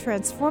through a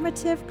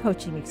transformative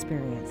coaching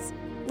experience.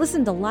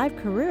 Listen to live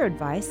career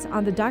advice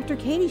on The Dr.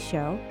 Katie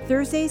Show,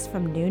 Thursdays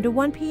from noon to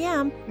 1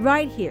 p.m.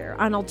 right here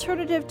on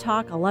Alternative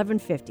Talk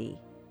 1150.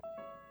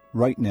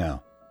 Right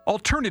now.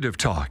 Alternative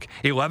Talk,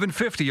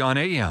 1150 on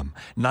AM,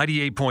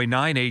 98.9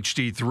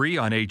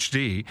 HD3 on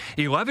HD,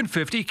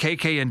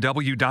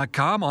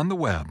 1150kknw.com on the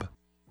web.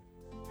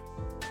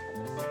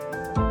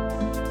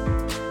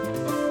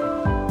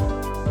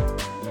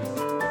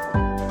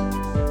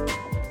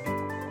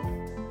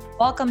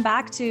 Welcome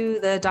back to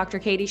the Dr.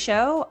 Katie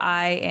Show.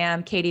 I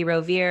am Katie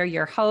Rovere,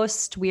 your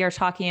host. We are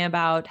talking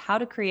about how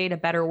to create a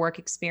better work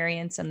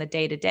experience in the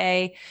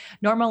day-to-day.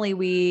 Normally,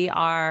 we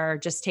are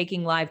just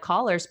taking live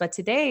callers, but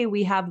today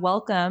we have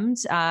welcomed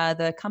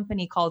the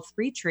company called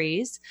 3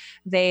 Trees.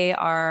 They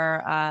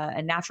are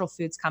a natural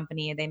foods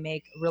company. They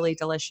make really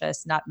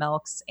delicious nut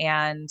milks,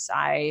 and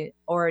I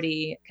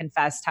already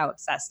confessed how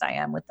obsessed I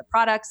am with the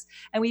products.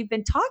 And we've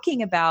been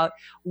talking about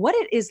what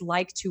it is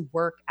like to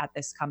work at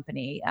this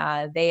company.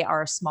 They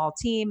are a small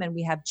team, and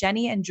we have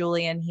Jenny and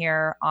Julian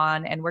here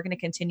on, and we're going to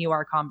continue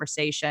our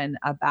conversation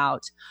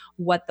about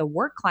what the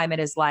work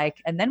climate is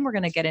like. And then we're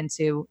going to get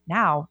into,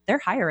 now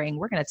they're hiring.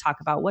 We're going to talk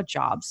about what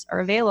jobs are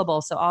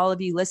available. So all of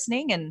you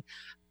listening and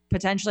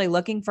potentially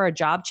looking for a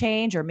job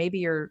change, or maybe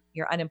you're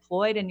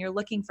unemployed and you're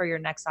looking for your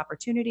next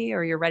opportunity,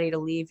 or you're ready to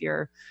leave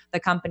the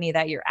company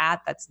that you're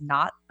at that's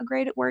not a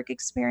great at work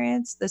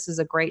experience, this is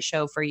a great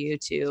show for you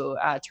to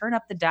turn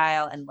up the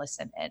dial and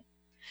listen in.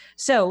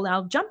 So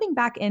now jumping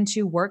back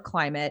into work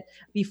climate,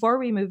 before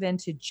we move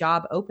into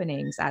job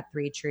openings at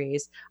 3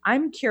 Trees,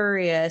 I'm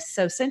curious.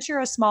 So since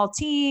you're a small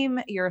team,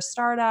 you're a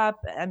startup,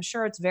 I'm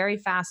sure it's very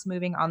fast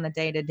moving on the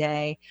day to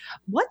day.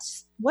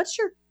 Where's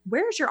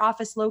your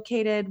office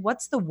located?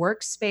 What's the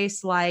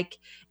workspace like?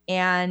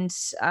 And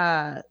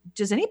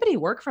does anybody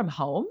work from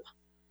home?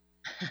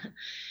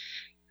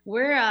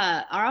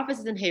 Our office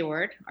is in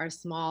Hayward. Our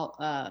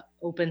small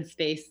open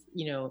space,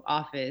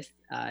 office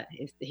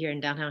is here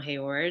in downtown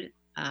Hayward.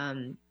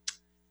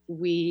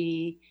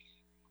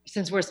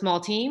 Since we're a small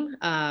team,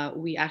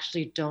 we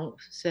actually don't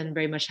spend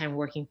very much time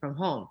working from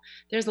home.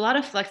 There's a lot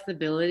of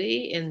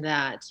flexibility in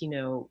that,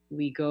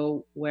 we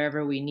go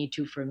wherever we need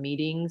to for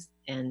meetings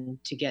and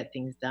to get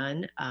things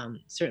done.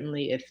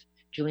 Certainly if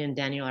Julie and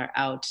Daniel are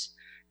out,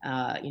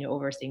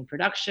 overseeing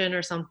production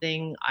or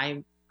something,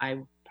 I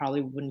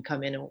probably wouldn't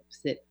come in and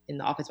sit in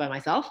the office by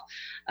myself,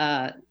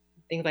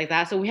 things like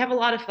that. So we have a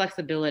lot of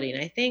flexibility.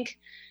 And I think,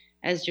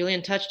 as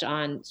Julian touched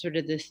on, sort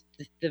of the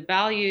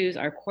values,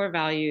 our core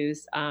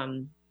values,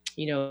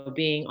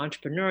 being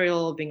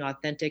entrepreneurial, being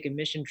authentic and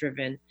mission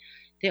driven,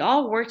 they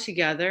all work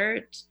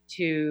together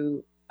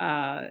to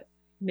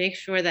make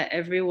sure that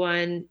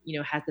everyone,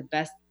 has the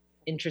best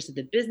interest of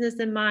the business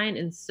in mind.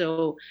 And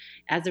so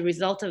as a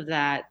result of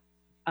that,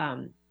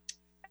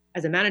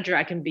 as a manager,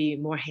 I can be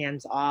more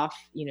hands off,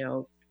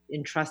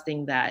 in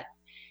trusting that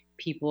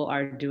people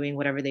are doing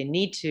whatever they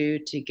need to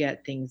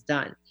get things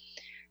done.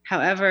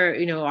 However,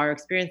 our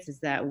experience is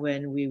that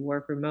when we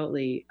work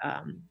remotely,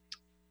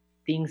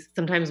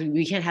 sometimes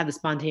we can't have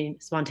the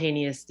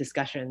spontaneous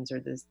discussions or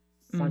the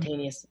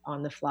spontaneous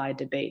on the fly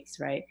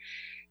debates, right?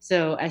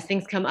 So as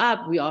things come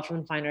up, we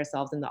often find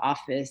ourselves in the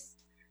office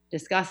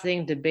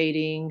discussing,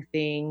 debating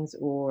things,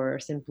 or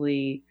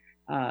simply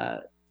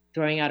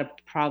throwing out a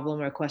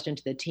problem or a question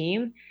to the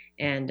team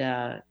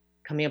and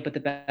coming up with the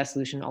best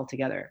solution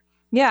altogether.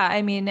 Yeah,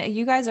 I mean,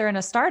 you guys are in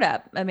a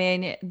startup. I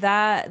mean,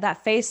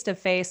 that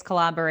face-to-face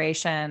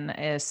collaboration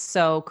is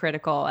so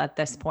critical at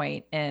this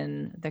point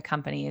in the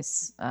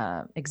company's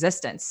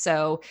existence.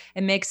 So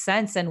it makes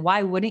sense. And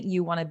why wouldn't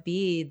you want to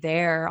be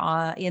there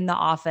in the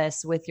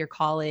office with your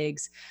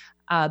colleagues,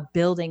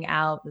 building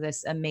out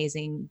this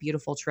amazing,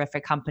 beautiful,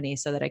 terrific company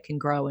so that it can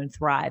grow and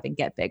thrive and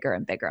get bigger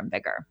and bigger and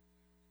bigger?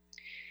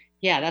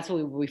 Yeah, that's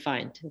what we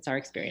find. It's our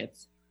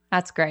experience.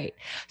 That's great.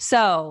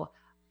 So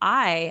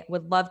I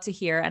would love to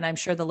hear, and I'm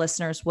sure the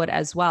listeners would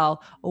as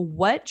well,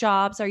 what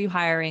jobs are you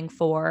hiring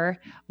for?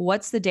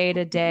 What's the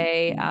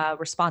day-to-day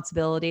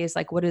responsibilities?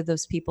 Like, what do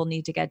those people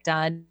need to get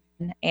done?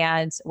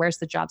 And where's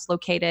the jobs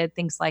located?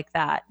 Things like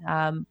that.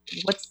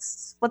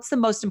 What's the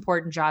most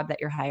important job that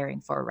you're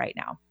hiring for right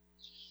now?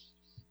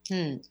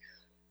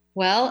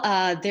 Well,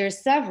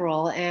 there's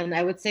several, and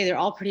I would say they're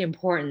all pretty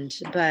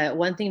important. But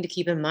one thing to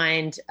keep in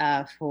mind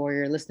for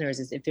your listeners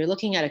is if they're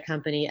looking at a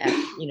company at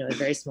a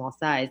very small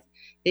size,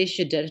 they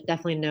should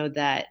definitely know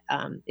that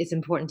it's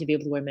important to be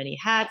able to wear many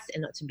hats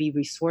and to be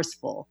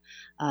resourceful.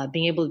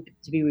 Being able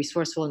to be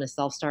resourceful in a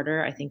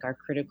self-starter, I think, are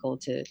critical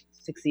to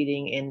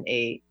succeeding in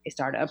a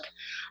startup.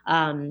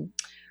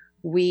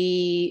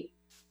 We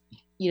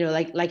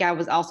like I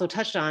was also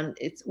touched on,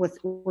 it's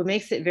what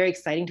makes it very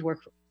exciting to work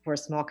for a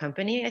small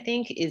company, I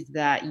think, is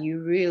that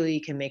you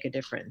really can make a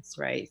difference,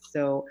 right?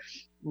 So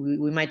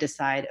we might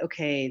decide,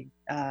 okay,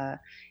 the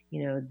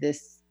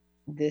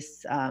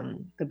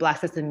black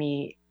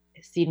sesame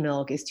seed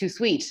milk is too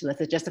sweet.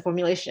 Let's adjust the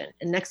formulation.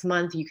 And next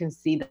month you can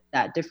see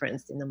that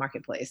difference in the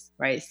marketplace,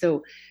 right?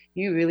 So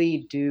you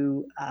really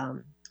do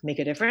make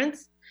a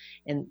difference.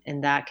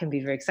 And that can be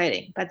very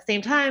exciting. But at the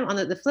same time, on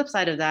the flip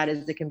side of that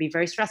is it can be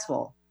very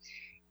stressful.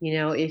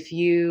 If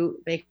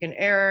you make an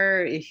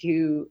error, if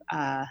you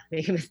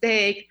make a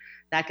mistake,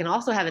 that can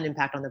also have an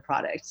impact on the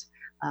product.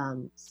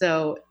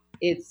 So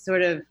it's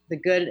sort of the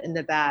good and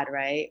the bad,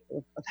 right,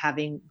 of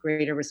having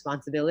greater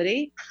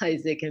responsibility.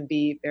 Is it can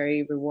be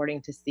very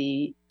rewarding to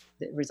see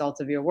the results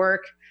of your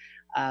work,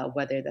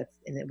 whether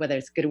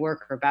it's good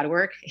work or bad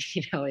work.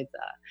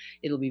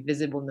 It'll be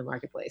visible in the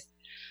marketplace.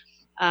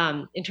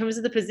 In terms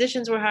of the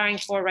positions we're hiring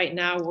for right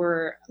now,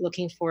 we're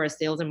looking for a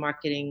sales and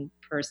marketing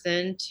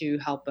person to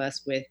help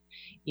us with,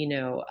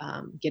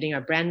 getting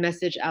our brand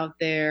message out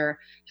there.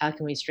 How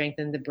can we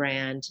strengthen the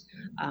brand?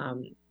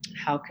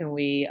 How can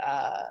we,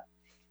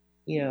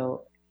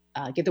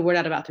 get the word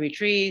out about Three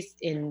Trees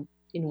in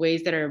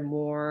ways that are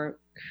more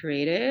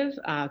creative,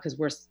 because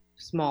we're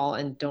small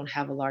and don't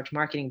have a large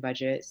marketing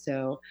budget.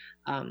 So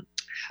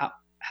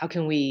how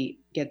can we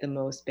get the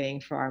most bang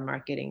for our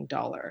marketing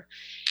dollar?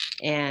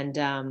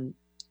 And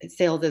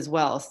sales as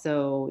well.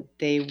 So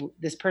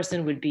this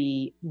person would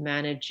be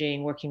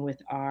working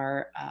with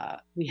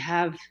we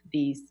have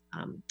these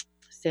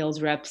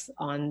sales reps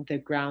on the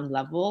ground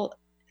level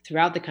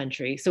throughout the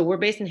country. So we're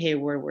based in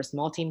Hayward, we're a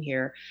small team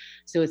here.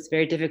 So it's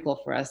very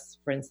difficult for us,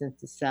 for instance,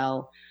 to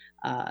sell,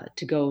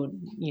 to go,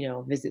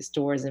 visit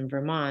stores in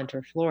Vermont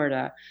or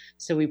Florida.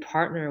 So we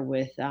partner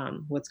with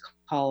what's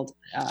called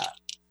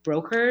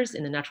brokers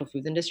in the natural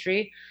foods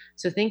industry.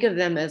 So think of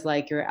them as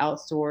like your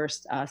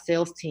outsourced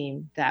sales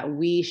team that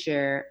we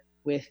share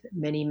with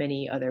many,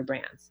 many other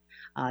brands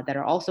that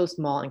are also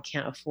small and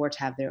can't afford to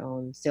have their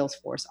own sales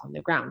force on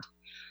the ground.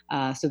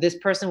 So this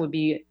person would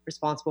be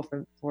responsible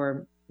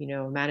for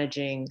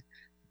managing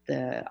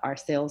our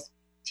sales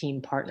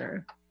team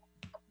partner.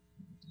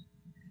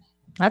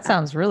 That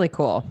sounds really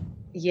cool.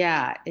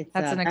 Yeah,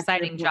 that's an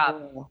exciting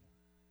job.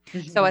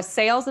 So a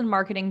sales and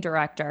marketing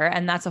director,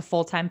 and that's a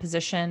full-time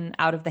position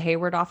out of the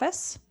Hayward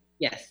office?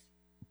 Yes.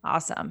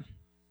 Awesome.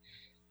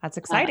 That's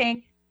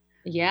exciting.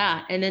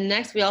 Yeah. And then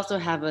next we also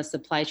have a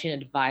supply chain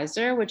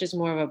advisor, which is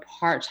more of a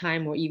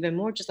part-time or even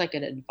more just like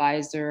an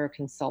advisor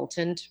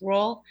consultant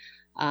role.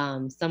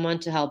 Someone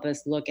to help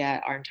us look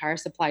at our entire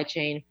supply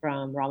chain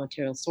from raw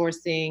material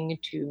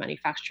sourcing to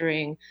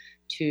manufacturing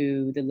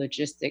to the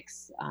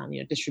logistics,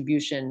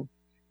 distribution,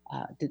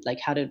 like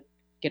how to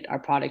get our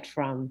product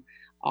from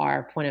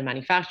our point of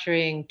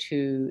manufacturing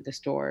to the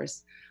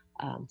stores.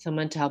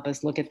 Someone to help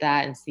us look at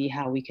that and see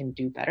how we can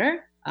do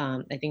better.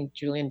 I think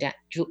Julie and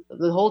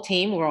the whole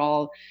team, we're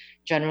all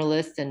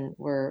generalists and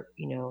we're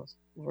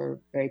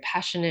very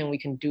passionate and we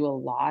can do a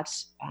lot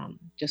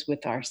just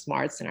with our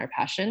smarts and our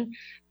passion.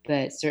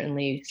 But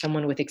certainly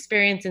someone with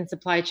experience in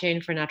supply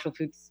chain for a natural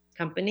foods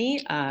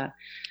company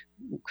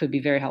could be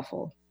very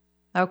helpful.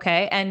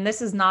 Okay. And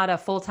this is not a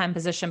full-time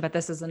position, but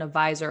this is an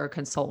advisor or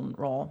consultant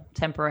role,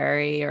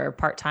 temporary or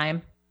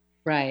part-time?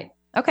 Right.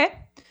 Okay.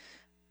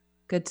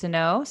 Good to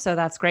know. So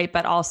that's great,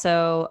 but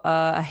also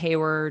a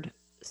Hayward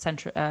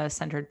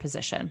centered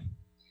position.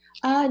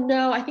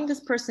 No, I think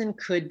this person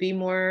could be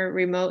more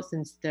remote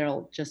since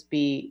they'll just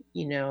be,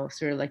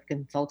 sort of like a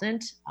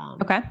consultant.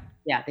 Okay.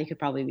 Yeah, they could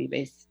probably be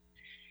based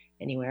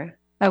anywhere.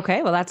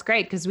 Okay. Well, that's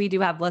great because we do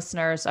have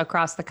listeners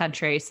across the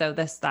country. So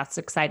that's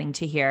exciting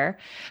to hear.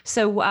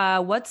 So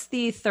what's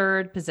the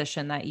third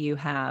position that you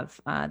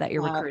have that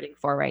you're recruiting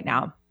for right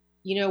now?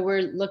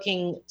 We're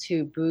looking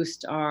to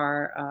boost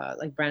our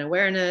brand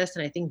awareness,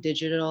 and I think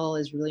digital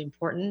is really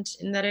important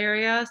in that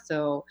area.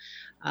 So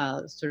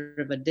sort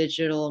of a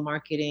digital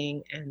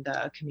marketing and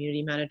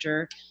community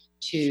manager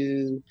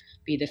to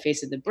be the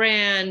face of the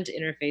brand,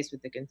 interface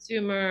with the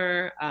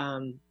consumer,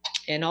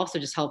 and also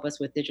just help us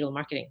with digital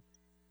marketing.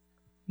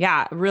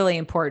 Yeah, really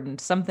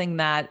important. Something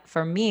that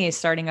for me,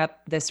 starting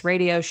up this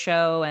radio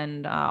show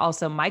and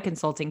also my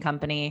consulting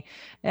company,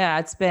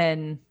 it's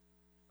been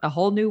a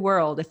whole new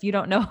world if you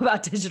don't know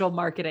about digital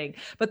marketing.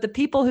 But the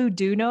people who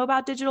do know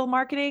about digital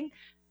marketing,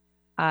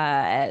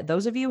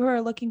 those of you who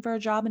are looking for a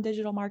job in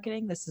digital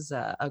marketing, this is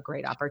a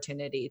great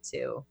opportunity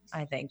to,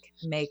 I think,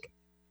 make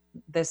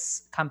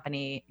this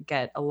company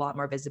get a lot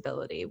more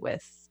visibility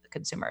with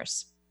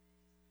consumers.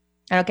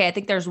 Okay, I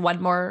think there's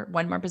one more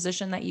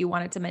position that you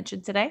wanted to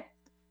mention today.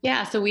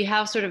 Yeah, so we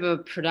have sort of a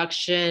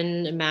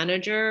production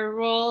manager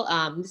role.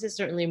 This is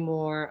certainly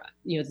more,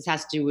 this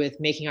has to do with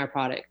making our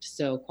product.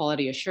 So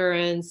quality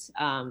assurance,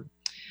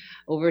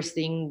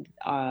 overseeing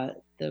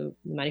the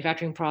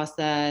manufacturing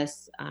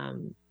process,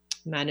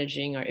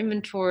 managing our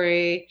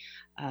inventory,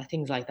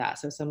 things like that.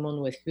 So someone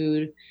with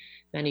food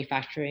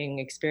manufacturing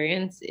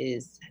experience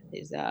is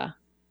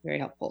very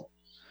helpful.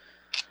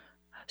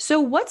 So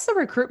what's the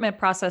recruitment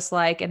process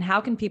like, and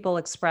how can people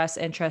express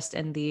interest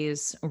in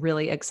these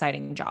really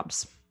exciting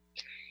jobs?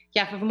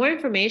 Yeah, for more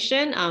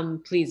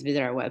information, please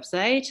visit our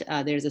website.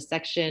 There's a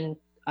section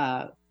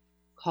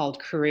called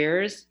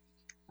Careers.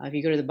 If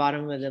you go to the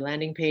bottom of the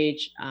landing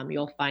page,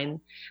 you'll find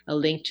a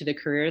link to the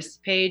careers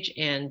page,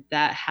 and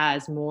that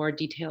has more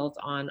details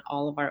on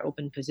all of our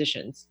open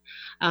positions.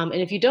 And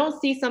if you don't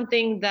see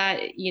something that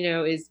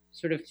is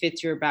sort of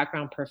fits your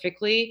background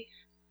perfectly,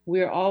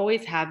 we're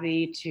always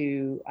happy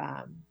to,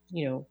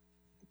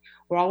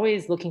 we're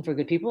always looking for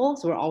good people,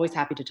 so we're always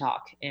happy to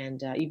talk,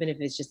 and even if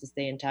it's just to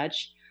stay in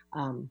touch.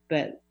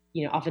 But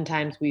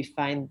oftentimes we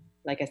find,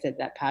 like I said,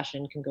 that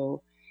passion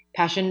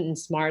and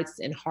smarts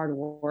and hard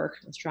work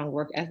and strong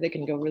work ethic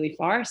can go really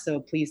far. So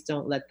please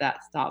don't let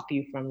that stop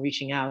you from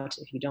reaching out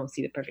if you don't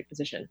see the perfect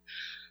position.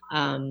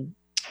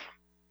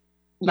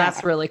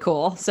 That's really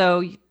cool.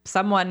 So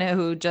someone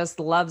who just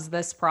loves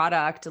this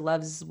product,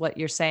 loves what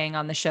you're saying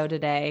on the show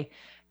today,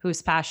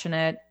 who's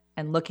passionate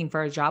and looking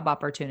for a job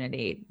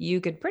opportunity, you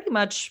could pretty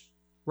much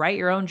write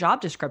your own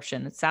job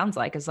description. It sounds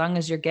like, as long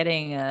as you're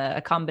getting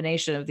a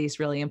combination of these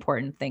really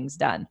important things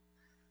done.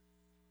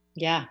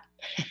 Yeah.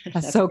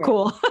 That's so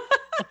cool.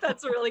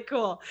 That's really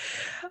cool.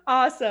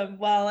 Awesome.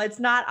 Well, it's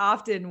not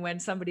often when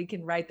somebody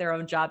can write their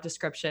own job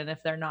description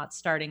if they're not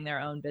starting their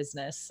own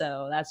business.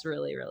 So that's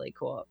really, really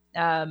cool.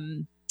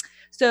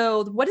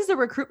 So what is the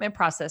recruitment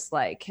process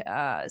like?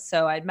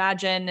 So I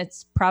imagine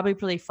it's probably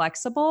pretty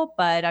flexible,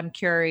 but I'm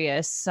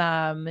curious,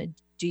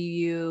 do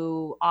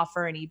you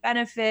offer any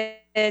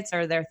benefits?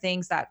 Are there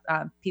things that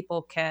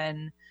people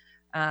can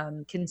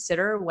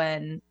consider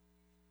when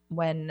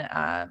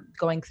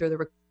going through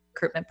the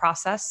recruitment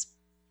process?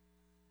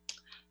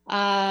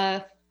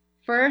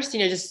 First,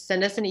 just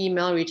send us an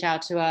email, reach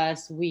out to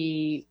us.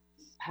 We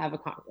have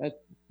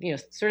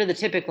sort of the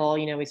typical,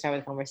 we start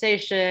with a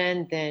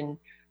conversation, then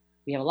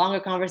we have a longer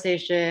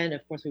conversation.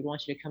 Of course, we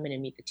want you to come in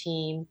and meet the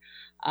team.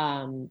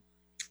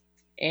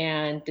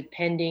 And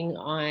depending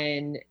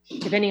on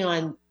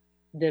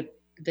the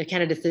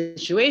candidate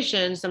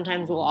situation,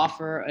 sometimes we'll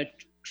offer a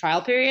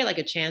trial period, like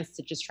a chance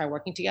to just try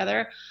working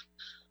together.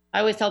 I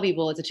always tell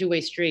people it's a two-way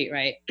street,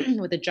 right?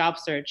 With a job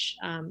search,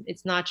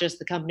 it's not just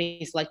the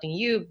company selecting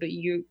you, but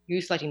you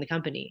selecting the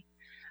company.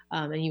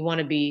 And you want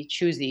to be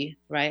choosy,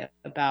 right,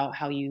 about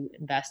how you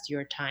invest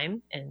your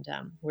time and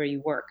where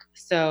you work.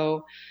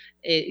 So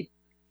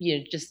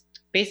just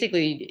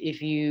basically,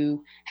 if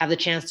you have the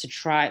chance to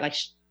try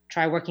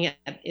working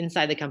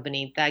inside the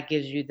company, that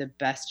gives you the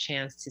best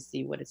chance to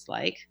see what it's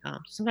like.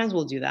 Sometimes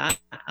we'll do that,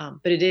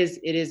 but it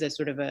is a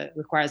sort of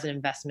requires an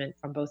investment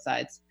from both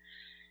sides.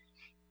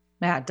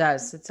 Yeah, it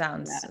does. It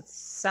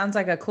sounds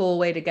like a cool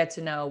way to get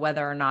to know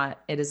whether or not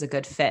it is a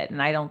good fit. And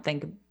I don't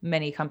think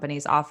many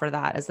companies offer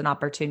that as an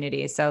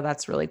opportunity. So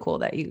that's really cool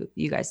that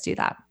you guys do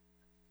that.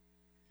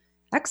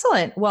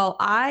 Excellent. Well,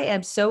 I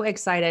am so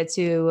excited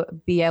to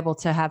be able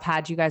to have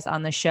had you guys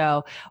on the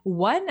show.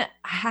 I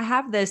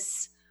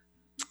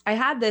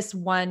had this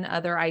one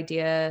other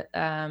idea,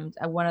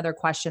 one other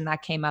question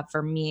that came up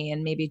for me,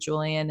 and maybe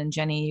Julian and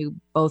Jenny, you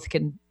both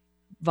can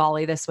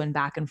volley this one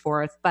back and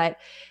forth. But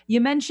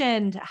you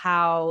mentioned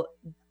how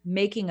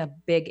making a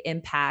big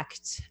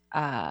impact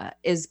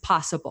is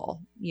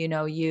possible.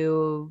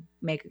 You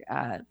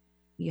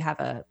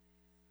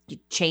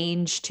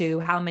change to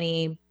how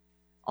many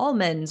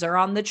almonds are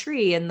on the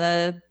tree in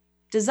the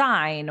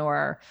design,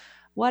 or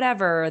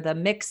whatever the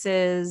mix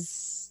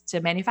is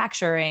to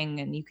manufacturing,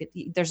 and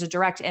there's a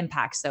direct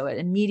impact. So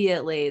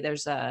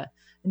there's a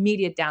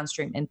immediate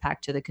downstream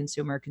impact to the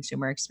consumer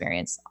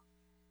experience.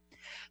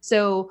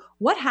 So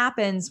what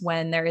happens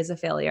when there is a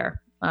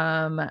failure?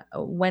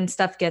 When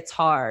stuff gets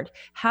hard,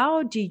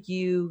 how do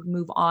you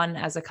move on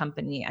as a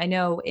company? I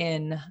know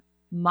in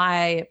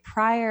my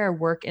prior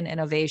work in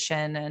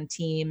innovation and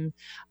team,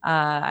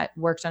 I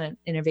worked on an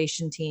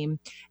innovation team,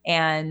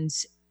 and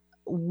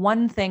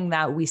one thing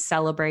that we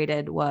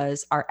celebrated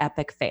was our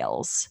epic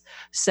fails.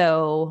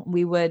 So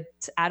we would,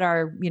 at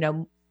our,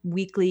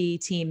 weekly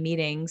team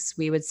meetings,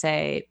 we would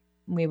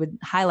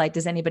highlight,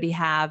 does anybody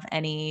have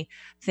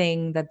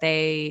anything that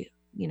they,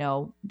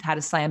 had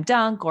a slam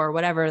dunk or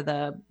whatever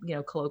the,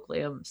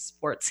 colloquial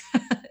sports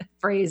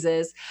phrase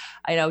is.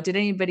 Did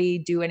anybody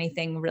do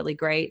anything really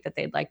great that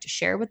they'd like to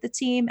share with the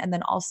team? And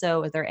then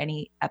also, are there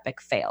any epic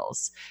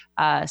fails?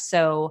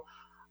 So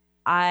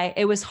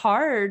it was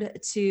hard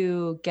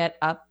to get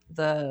up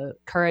the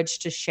courage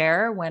to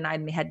share when I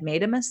had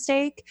made a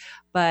mistake,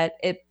 but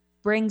it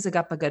brings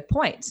up a good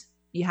point.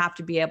 You have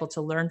to be able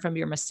to learn from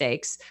your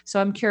mistakes.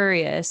 So I'm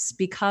curious,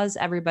 because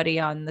everybody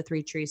on the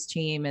Three Trees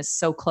team is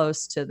so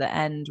close to the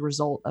end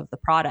result of the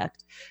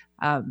product,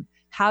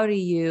 how do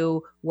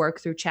you work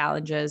through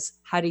challenges?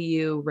 How do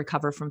you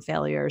recover from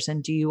failures?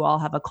 And do you all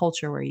have a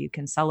culture where you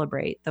can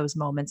celebrate those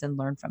moments and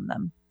learn from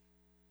them?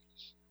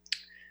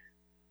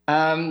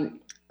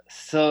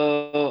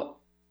 So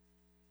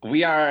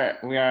we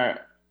are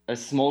a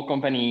small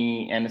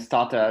company and a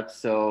startup,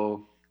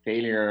 so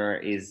failure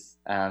is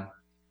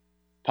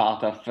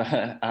part of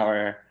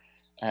our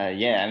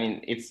I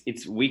mean,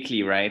 it's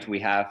weekly, right? We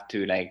have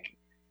to like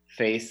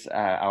face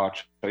our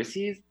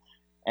choices,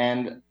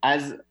 and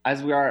as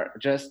we are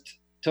just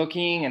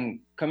talking and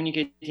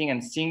communicating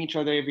and seeing each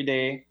other every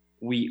day,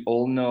 we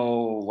all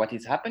know what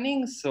is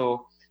happening.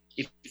 So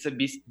it's a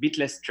bit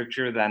less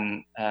structured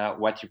than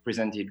what you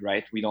presented,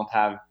 right? We don't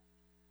have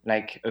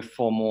like a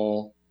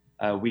formal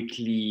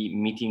weekly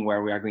meeting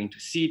where we are going to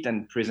sit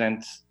and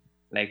present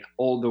like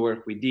all the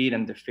work we did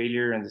and the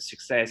failure and the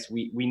success.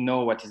 We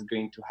know what is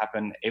going to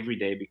happen every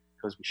day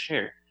because we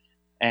share,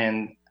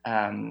 and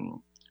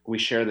we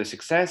share the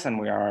success, and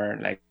we are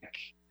like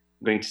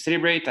going to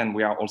celebrate, and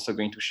we are also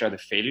going to share the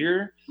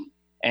failure.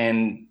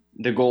 And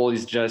the goal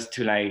is just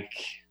to like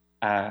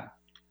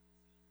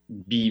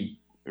be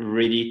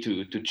ready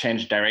to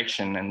change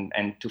direction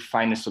and to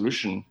find a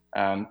solution.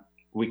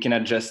 We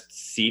cannot just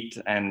sit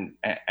and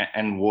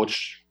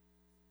watch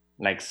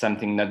like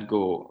something not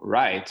go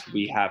right.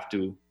 We have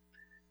to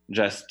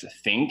just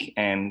think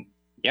and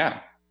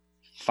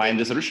find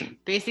the solution.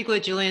 Basically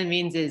what Julian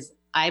means is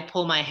I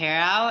pull my hair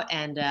out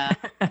and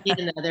he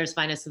and the others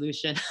find a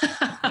solution.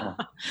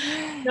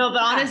 No,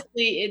 but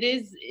honestly, it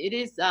is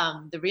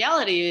the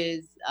reality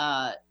is,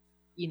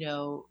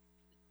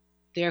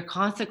 there are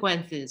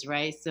consequences,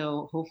 right?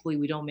 So hopefully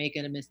we don't make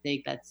a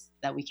mistake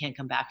that we can't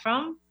come back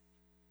from.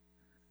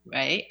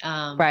 Right.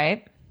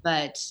 Right.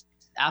 But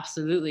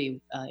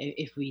absolutely,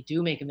 if we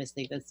do make a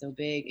mistake that's so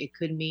big, it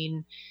could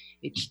mean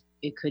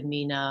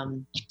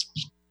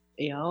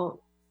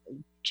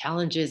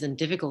challenges and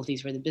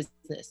difficulties for the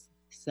business.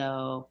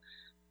 So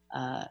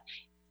I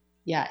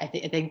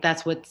think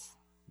that's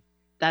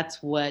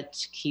what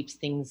keeps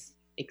things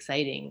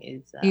exciting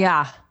is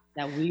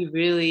that we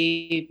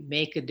really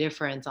make a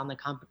difference on the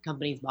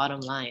company's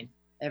bottom line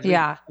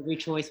every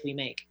choice we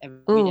make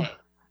every day.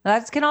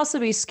 That can also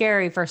be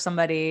scary for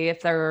somebody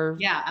if they're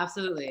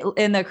absolutely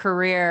in the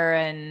career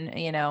and,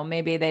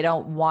 maybe they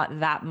don't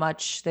want that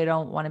much. They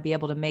don't want to be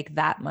able to make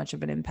that much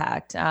of an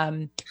impact.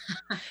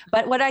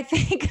 But what I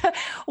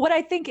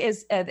think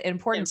is an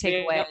important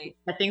takeaway.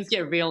 Things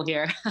get real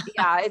here.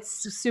 Yeah,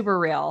 it's super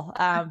real.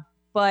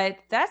 But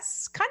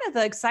that's kind of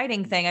the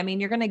exciting thing. I mean,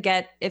 you're going to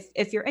get,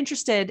 if you're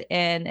interested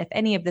in, if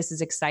any of this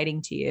is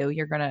exciting to you,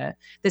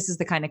 this is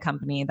the kind of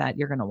company that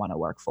you're going to want to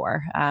work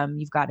for.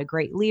 You've got a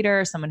great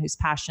leader, someone who's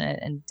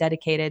passionate and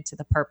dedicated to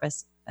the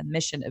purpose and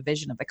mission and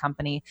vision of the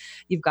company.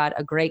 You've got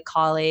a great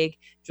colleague,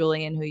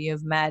 Julian, who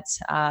you've met,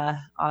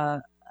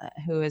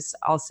 who is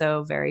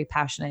also very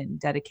passionate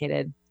and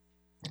dedicated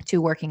to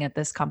working at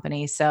this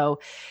company. So,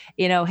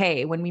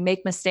 hey, when we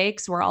make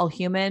mistakes, we're all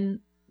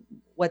human.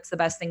 What's the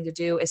best thing to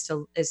do is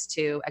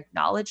to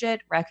acknowledge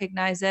it,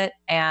 recognize it,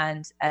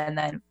 and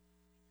then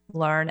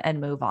learn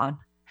and move on.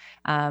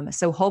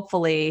 So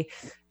hopefully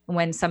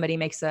when somebody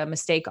makes a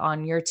mistake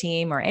on your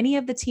team or any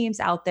of the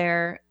teams out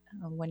there,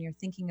 when you're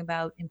thinking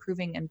about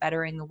improving and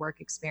bettering the work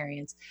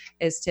experience,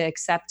 is to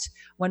accept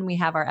when we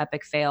have our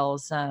epic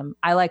fails.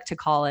 I like to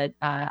call it,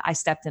 I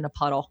stepped in a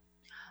puddle.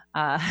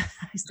 I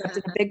stepped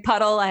in a big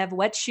puddle. I have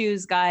wet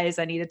shoes, guys.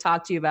 I need to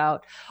talk to you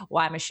about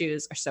why my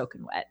shoes are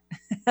soaking wet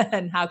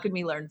and how can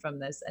we learn from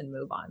this and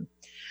move on.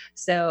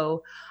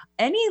 So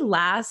any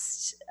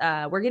last,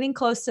 we're getting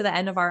close to the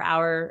end of our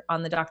hour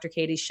on the Dr.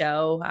 Katie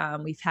Show.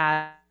 We've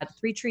had the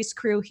Three Trees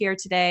crew here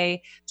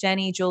today.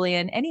 Jenny,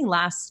 Julian, any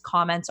last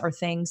comments or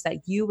things that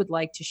you would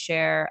like to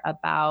share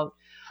about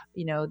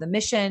the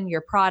mission,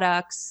 your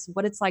products,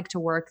 what it's like to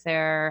work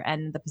there,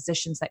 and the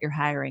positions that you're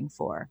hiring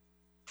for?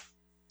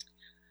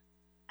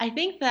 I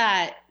think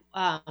that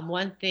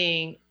one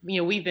thing,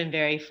 we've been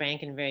very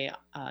frank and very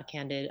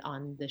candid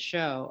on the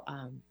show,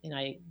 and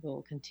I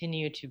will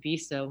continue to be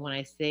so when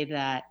I say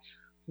that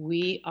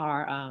we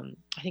are,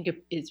 I think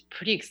it's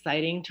pretty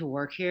exciting to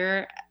work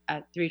here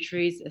at Three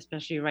Trees,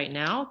 especially right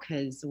now,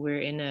 because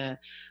we're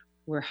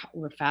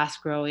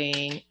fast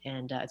growing,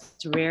 and it's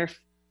rare,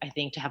 I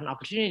think, to have an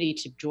opportunity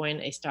to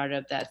join a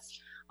startup that's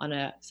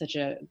on such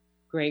a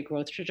great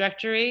growth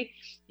trajectory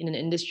in an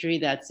industry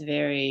that's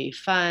very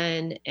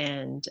fun,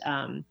 and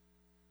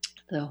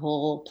the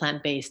whole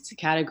plant-based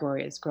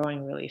category is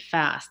growing really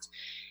fast.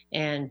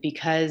 And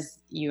because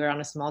you're on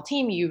a small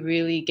team, you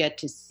really get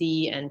to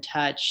see and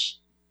touch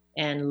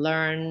and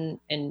learn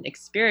and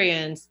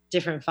experience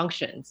different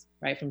functions,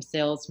 right? From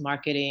sales,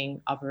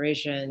 marketing,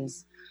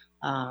 operations,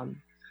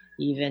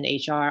 even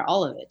HR,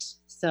 all of it.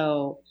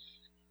 So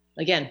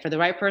again, for the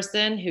right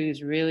person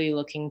who's really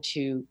looking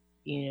to,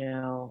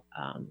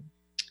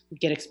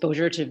 get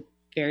exposure to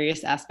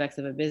various aspects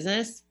of a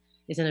business,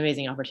 is an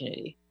amazing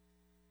opportunity.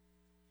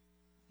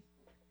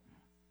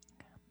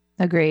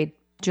 Agreed.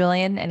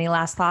 Julian, any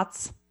last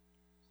thoughts?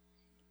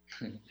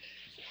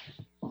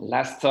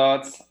 Last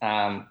thoughts.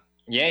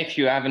 Yeah, if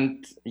you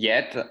haven't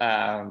yet,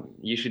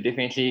 you should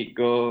definitely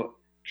go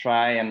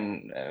try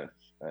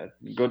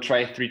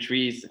Three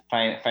Trees.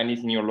 Find it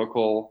in your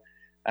local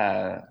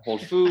Whole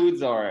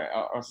Foods or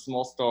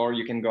small store.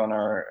 You can go on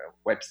our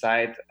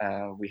website.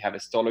 We have a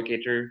store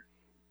locator,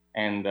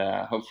 and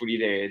hopefully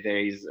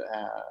there is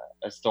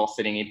a store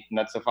selling it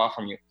not so far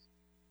from you.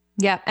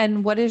 Yeah.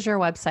 And what is your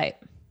website?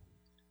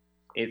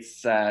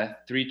 It's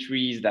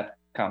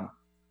threetrees.com.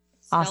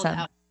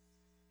 Awesome.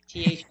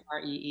 THREETREES.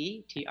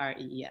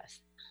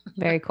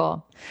 Very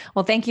cool.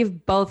 Well, thank you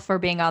both for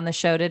being on the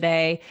show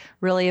today.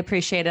 Really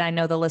appreciate it. I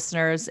know the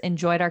listeners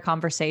enjoyed our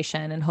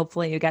conversation, and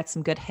hopefully you get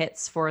some good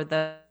hits for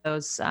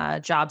those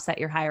jobs that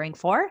you're hiring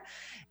for.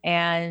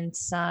 And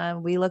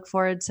we look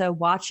forward to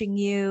watching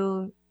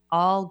you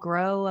all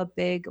grow a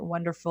big,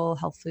 wonderful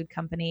health food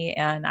company.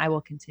 And I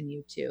will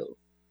continue to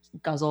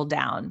guzzle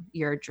down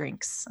your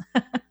drinks.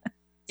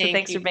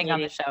 Thanks for being on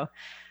the show.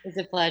 It's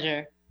a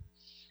pleasure.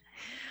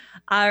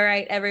 All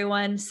right,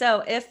 everyone.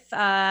 So if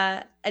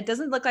it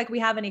doesn't look like we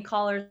have any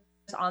callers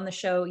on the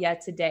show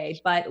yet today,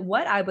 but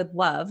what I would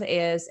love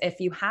is if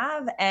you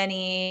have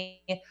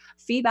any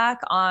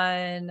feedback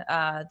on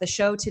the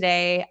show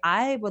today,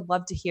 I would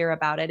love to hear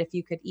about it. If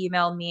you could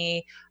email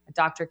me,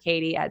 Dr.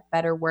 Katie at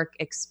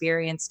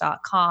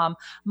betterworkexperience.com.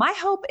 My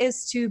hope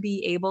is to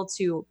be able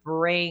to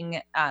bring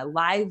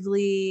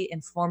lively,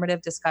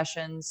 informative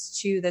discussions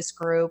to this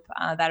group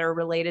that are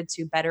related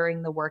to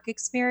bettering the work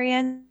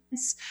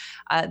experience.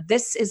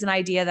 This is an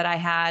idea that I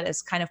had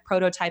as kind of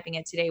prototyping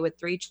it today with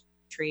Three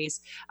Trees.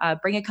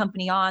 Bring a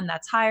company on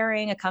that's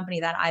hiring, a company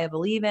that I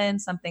believe in,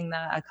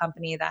 a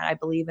company that I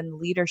believe in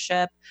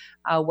leadership,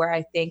 where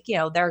I think,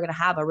 they're going to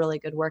have a really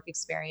good work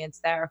experience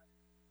there.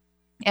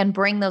 And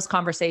bring those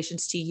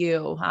conversations to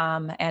you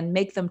and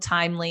make them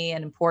timely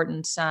and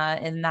important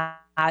in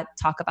that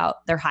talk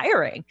about their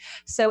hiring.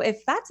 So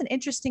if that's an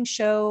interesting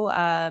show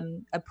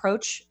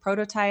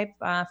prototype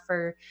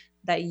for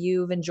that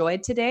you've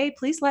enjoyed today,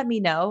 please let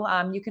me know.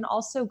 You can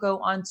also go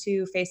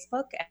onto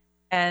Facebook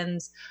and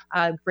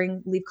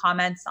leave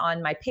comments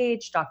on my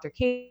page, Dr.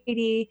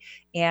 Katie,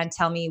 and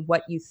tell me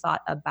what you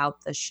thought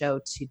about the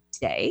show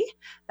today.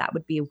 That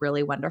would be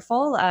really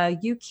wonderful.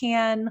 You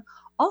can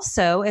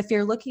also, if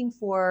you're looking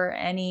for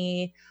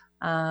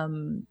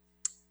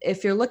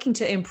if you're looking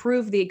to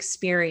improve the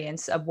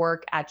experience of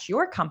work at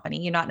your company,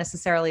 you're not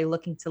necessarily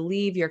looking to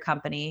leave your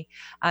company,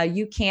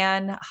 you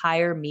can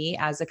hire me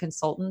as a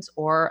consultant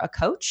or a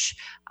coach.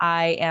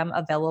 I am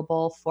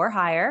available for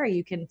hire.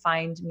 You can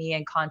find me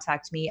and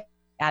contact me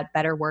at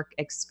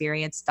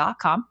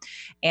betterworkexperience.com.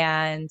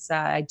 And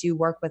I do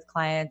work with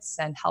clients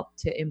and help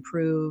to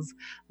improve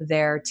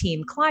their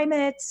team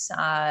climate,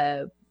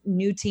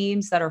 new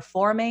teams that are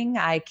forming.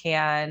 I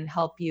can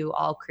help you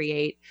all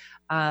create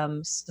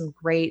some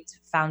great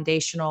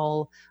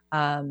foundational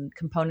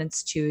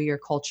components to your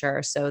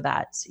culture so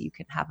that you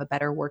can have a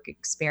better work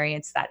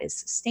experience that is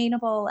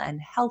sustainable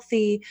and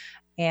healthy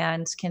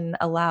and can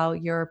allow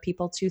your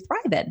people to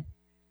thrive in.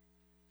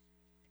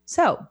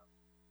 So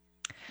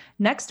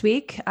next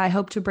week, I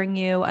hope to bring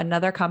you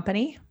another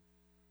company.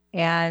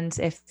 And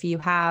if you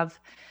have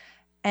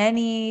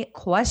any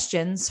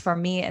questions for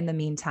me in the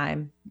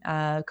meantime,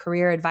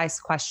 career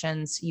advice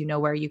questions, you know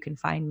where you can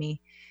find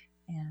me.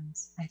 And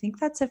I think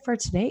that's it for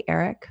today,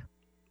 Eric.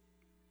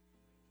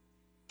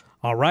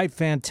 All right,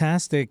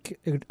 fantastic.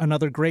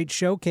 Another great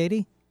show,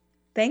 Katie.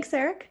 Thanks,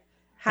 Eric.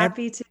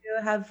 Happy to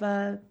have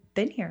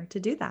been here to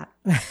do that.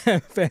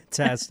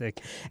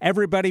 Fantastic.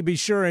 Everybody be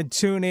sure and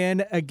tune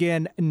in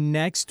again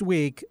next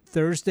week,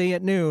 Thursday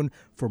at noon,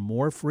 for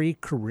more free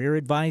career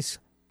advice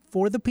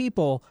for the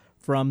people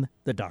from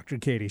The Dr.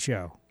 Katie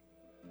Show.